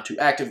Rocco. I'm not too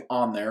active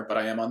on there, but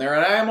I am on there.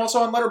 And I am also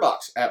on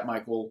Letterboxd at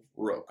Michael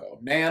Rocco.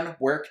 Nan,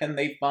 where can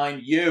they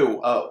find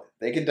you? Oh,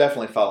 they can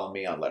definitely follow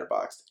me on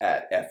Letterboxd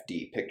at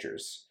FD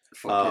Pictures.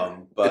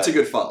 But it's a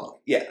good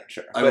follow. Yeah,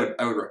 sure. I would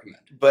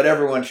recommend. But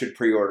everyone should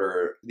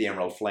pre-order The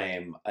Emerald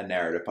Flame, a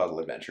narrative puzzle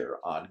adventure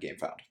on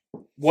GameFound.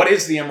 What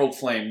is the Emerald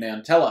Flame,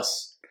 Nan? Tell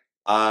us.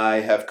 I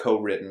have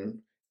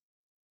co-written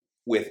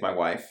with my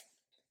wife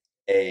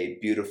a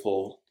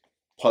beautiful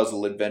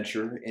puzzle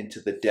adventure into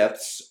the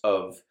depths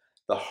of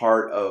the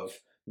heart of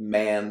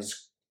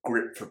man's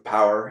grip for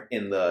power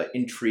in the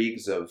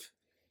intrigues of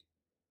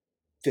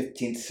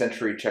 15th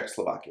century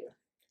Czechoslovakia.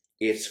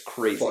 It's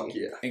crazy. Fuck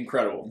yeah.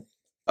 Incredible.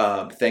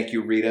 Thank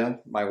you, Rita,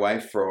 my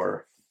wife,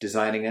 for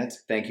designing it.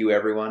 Thank you,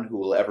 everyone who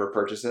will ever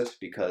purchase it,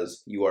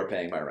 because you are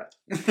paying my rent.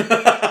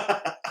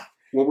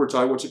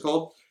 What's it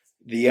called?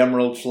 The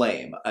Emerald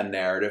Flame, a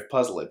narrative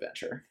puzzle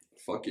adventure.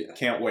 Fuck yeah.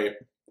 Can't wait.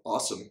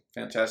 Awesome.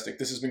 Fantastic.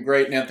 This has been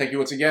great. Nan, thank you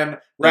once again.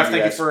 Thank Raph, you, thank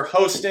you guys. for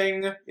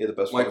hosting. You're the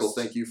best Michael, host.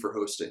 thank you for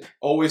hosting.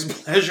 Always a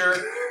pleasure.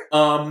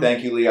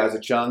 Thank you, Lee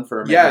Isaac Chung, for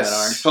making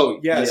Yes. Oh,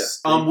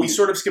 Yes. yeah. We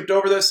sort of skipped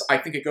over this. I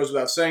think it goes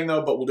without saying,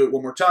 though, but we'll do it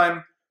one more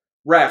time.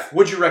 Raph,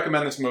 would you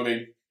recommend this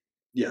movie?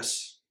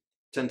 Yes.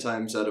 10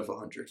 times out of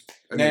 100.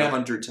 I Nah. mean,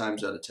 100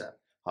 times out of 10.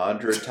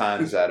 100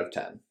 times out of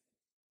 10.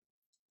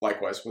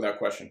 Likewise, without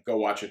question. Go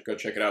watch it. Go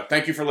check it out.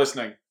 Thank you for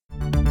listening.